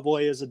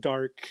 Hellboy is a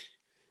dark,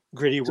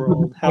 gritty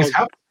world.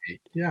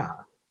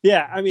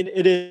 Yeah. I mean,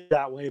 it is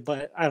that way,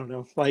 but I don't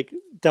know. Like,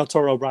 Del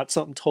Toro brought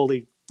something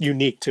totally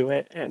unique to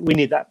it, and we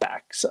need that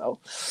back. So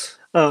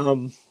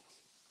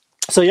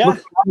yeah,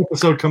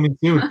 episode coming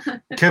soon.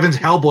 Kevin's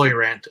Hellboy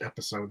rant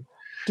episode.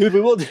 Dude,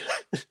 we will.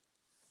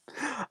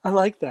 I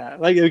like that.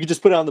 Like, we could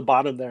just put it on the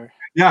bottom there.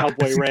 Yeah,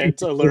 Hellboy rant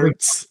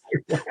alerts.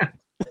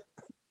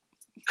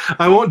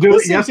 I won't do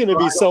this it. This thing's going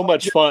to be so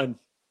much fun.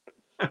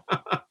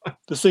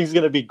 This thing's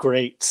going to be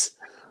great.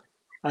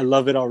 I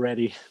love it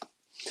already.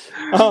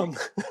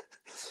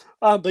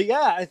 But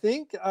yeah, I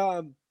think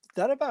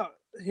that about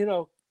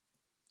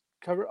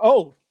cover.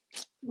 Oh,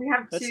 we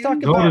have let's two.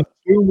 talk about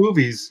 2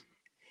 movies.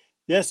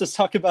 Yes, let's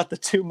talk about the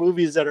 2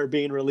 movies that are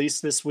being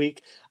released this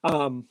week.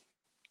 So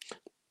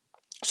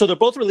they're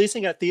both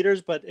releasing at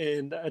theaters, but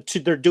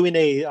they're doing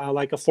a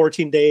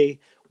 14-day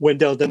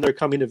window. Then they're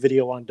coming to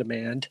video on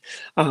demand.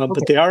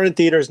 But they are in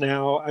theaters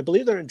now. I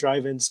believe they're in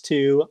drive-ins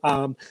too.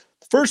 The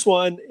first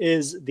one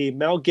is the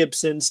Mel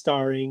Gibson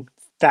starring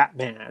Fat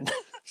Man.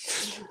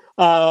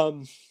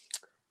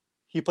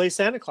 He plays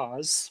Santa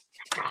Claus,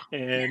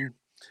 and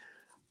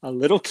a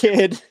little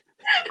kid.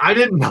 I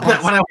didn't know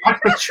that when I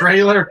watched the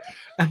trailer,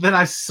 and then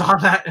I saw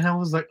that, and I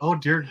was like, "Oh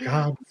dear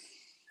God!"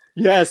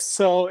 Yes,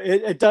 so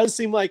it does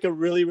seem like a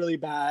really, really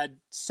bad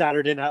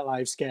Saturday Night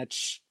Live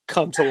sketch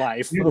come to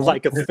life,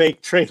 like a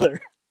fake trailer.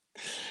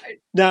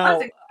 Now, I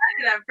was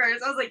excited at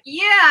first. I was like,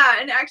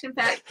 "Yeah, an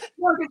action-packed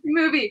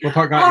movie." What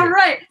part got All you?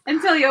 right,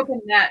 until you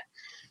open that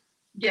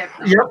gift.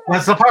 Yep,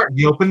 that's the part.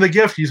 You open the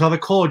gift, you saw the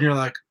code, and you're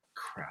like,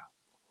 "Crap."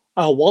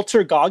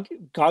 Walter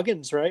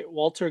Goggins, right?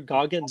 Walter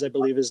Goggins, I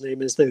believe his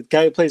name is, the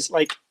guy who plays,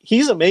 like,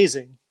 he's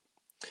amazing,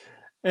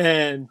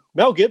 and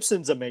Mel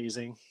Gibson's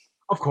amazing.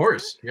 Of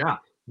course, yeah,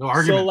 no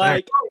argument. So,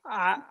 like,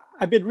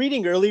 I've been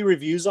reading early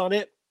reviews on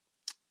it,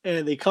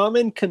 and the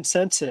common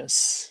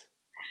consensus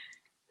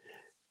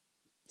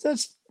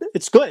says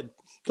it's good.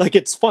 Like,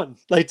 it's fun.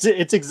 Like,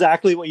 it's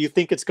exactly what you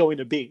think it's going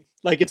to be.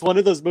 Like, it's one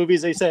of those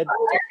movies they said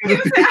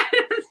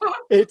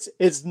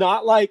it's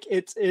not like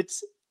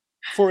it's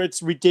for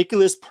its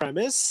ridiculous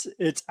premise.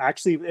 It's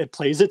actually, it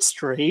plays it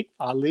straight,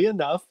 oddly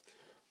enough,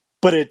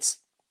 but it's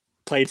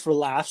played for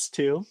laughs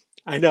too.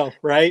 I know,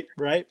 right?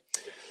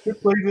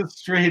 It plays it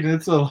straight.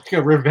 It's like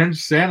a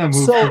revenge Santa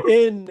movie. So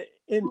in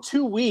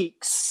 2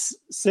 weeks,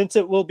 since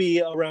it will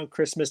be around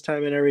Christmas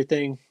time and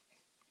everything,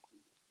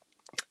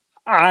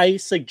 I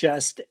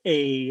suggest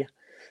a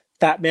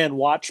Fat Man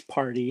watch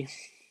party.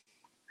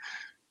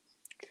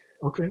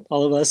 Okay.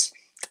 All of us,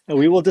 and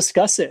we will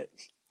discuss it.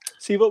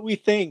 See what we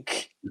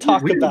think.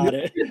 Talk about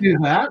it. Do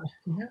that.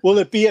 Yeah. Will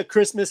it be a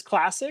Christmas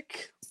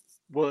classic?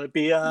 Will it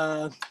be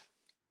a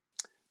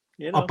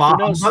bah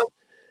humbug?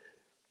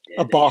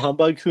 A bah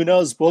humbug? Who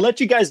knows? We'll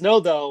let you guys know,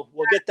 though.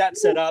 We'll get that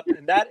set up,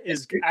 and that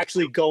is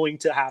actually going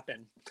to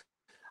happen.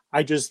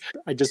 I just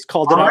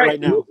called it out right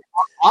now.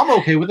 I'm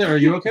okay with it. Are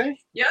you okay?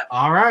 Yep.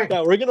 All right.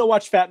 Yeah, we're gonna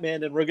watch Fat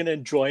Man, and we're gonna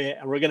enjoy it,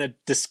 and we're gonna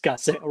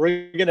discuss it.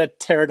 We're gonna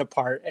tear it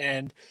apart,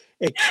 and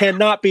it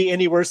cannot be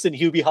any worse than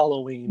Hubie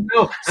Halloween.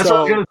 No, that's what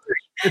I was gonna say.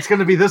 It's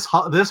gonna be this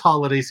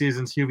holiday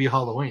season's Hubie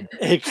Halloween.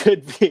 It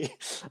could be.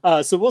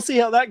 So we'll see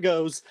how that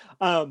goes.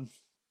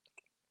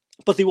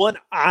 But the one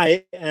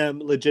I am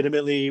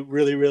legitimately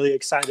really, really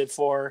excited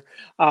for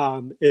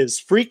is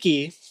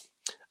Freaky,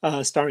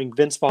 starring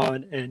Vince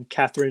Vaughn and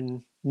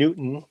Catherine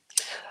Newton.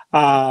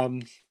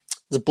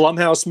 It's a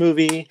Blumhouse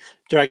movie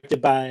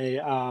directed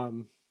by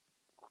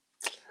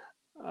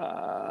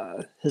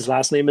his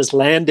last name is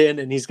Landon,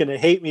 and he's going to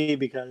hate me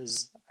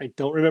because I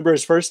don't remember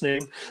his first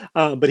name.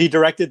 But he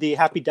directed the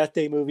Happy Death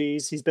Day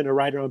movies. He's been a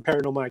writer on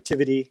Paranormal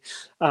Activity.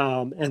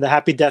 And the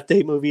Happy Death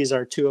Day movies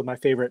are 2 of my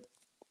favorite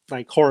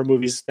horror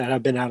movies that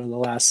have been out in the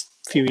last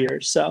few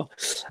years. So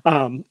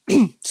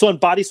in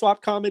body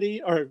swap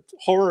comedy or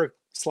horror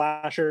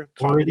slasher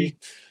comedy,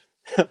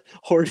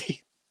 horror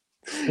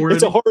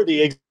It's a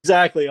horror-y,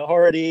 exactly, a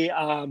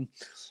horror-y.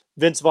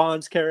 Vince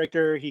Vaughn's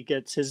character,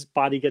 his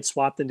body gets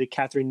swapped into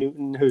Catherine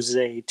Newton, who's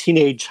a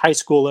teenage high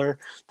schooler.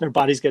 Their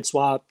bodies get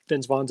swapped.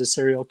 Vince Vaughn's a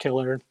serial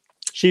killer.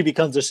 She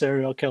becomes a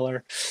serial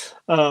killer.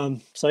 So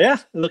yeah,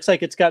 it looks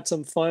like it's got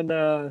some fun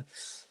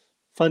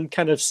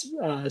kind of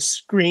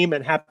Scream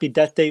and Happy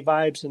Death Day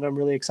vibes, and I'm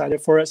really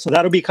excited for it. So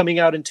that'll be coming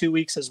out in 2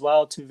 weeks as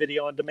well to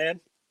video on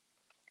demand.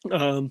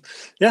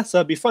 Yeah, so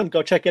that'd be fun.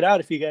 Go check it out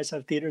if you guys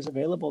have theaters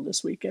available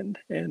this weekend.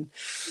 And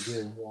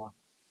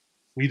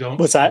we don't.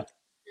 What's that?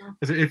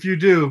 If you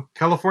do,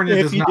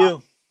 California does not. If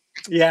you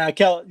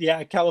do,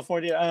 yeah,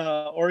 California,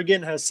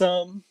 Oregon has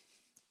some,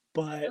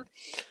 but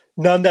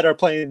none that are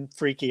playing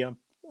Freaky,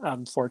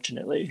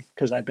 unfortunately,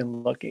 because I've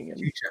been looking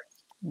and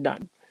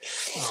none.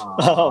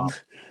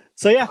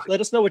 So yeah,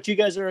 let us know what you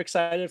guys are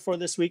excited for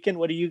this weekend.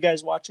 What are you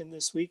guys watching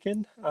this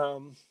weekend?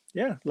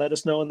 Yeah, let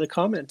us know in the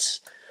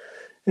comments.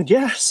 And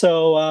yeah,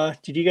 so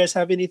did you guys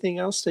have anything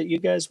else that you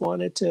guys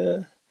wanted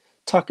to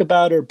talk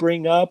about or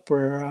bring up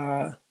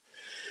or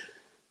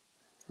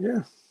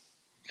yeah?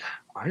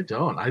 I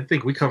don't. I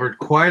think we covered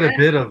quite a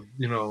bit of,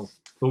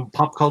 the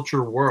pop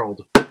culture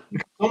world.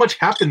 So much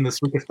happened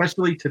this week,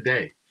 especially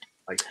today.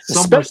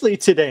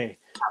 Today.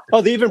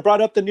 Oh, they even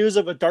brought up the news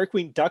of a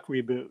Darkwing Duck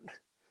reboot.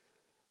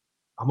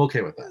 I'm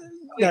okay with that.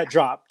 That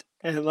dropped.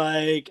 And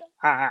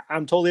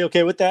I'm totally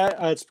okay with that.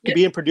 It's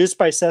being produced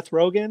by Seth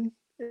Rogen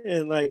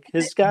and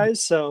his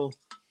guys. So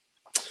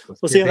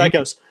we'll see how that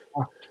goes.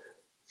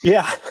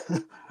 Yeah.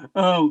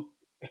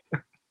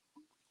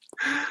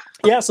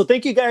 Yeah, so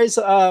thank you guys.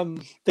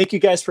 Thank you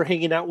guys for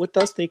hanging out with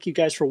us. Thank you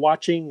guys for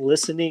watching,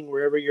 listening,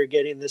 wherever you're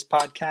getting this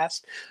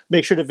podcast.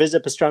 Make sure to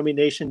visit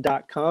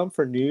pastramination.com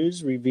for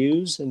news,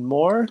 reviews, and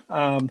more.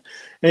 And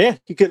yeah,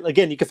 you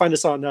can find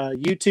us on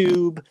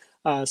YouTube,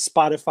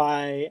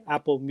 Spotify,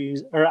 Apple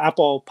Music or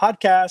Apple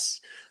Podcasts,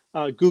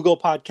 Google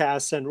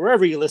Podcasts, and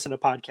wherever you listen to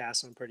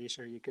podcasts. I'm pretty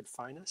sure you could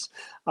find us.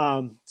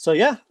 So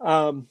yeah.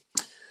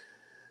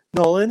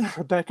 Nolan,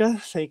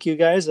 Rebecca, thank you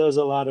guys. That was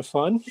a lot of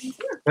fun.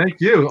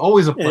 Thank you.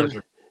 Always a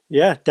pleasure.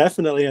 Yeah,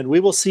 definitely. And we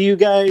will see you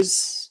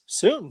guys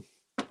soon.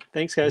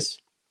 Thanks, guys.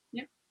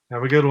 Yep.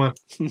 Have a good one.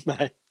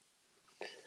 Bye.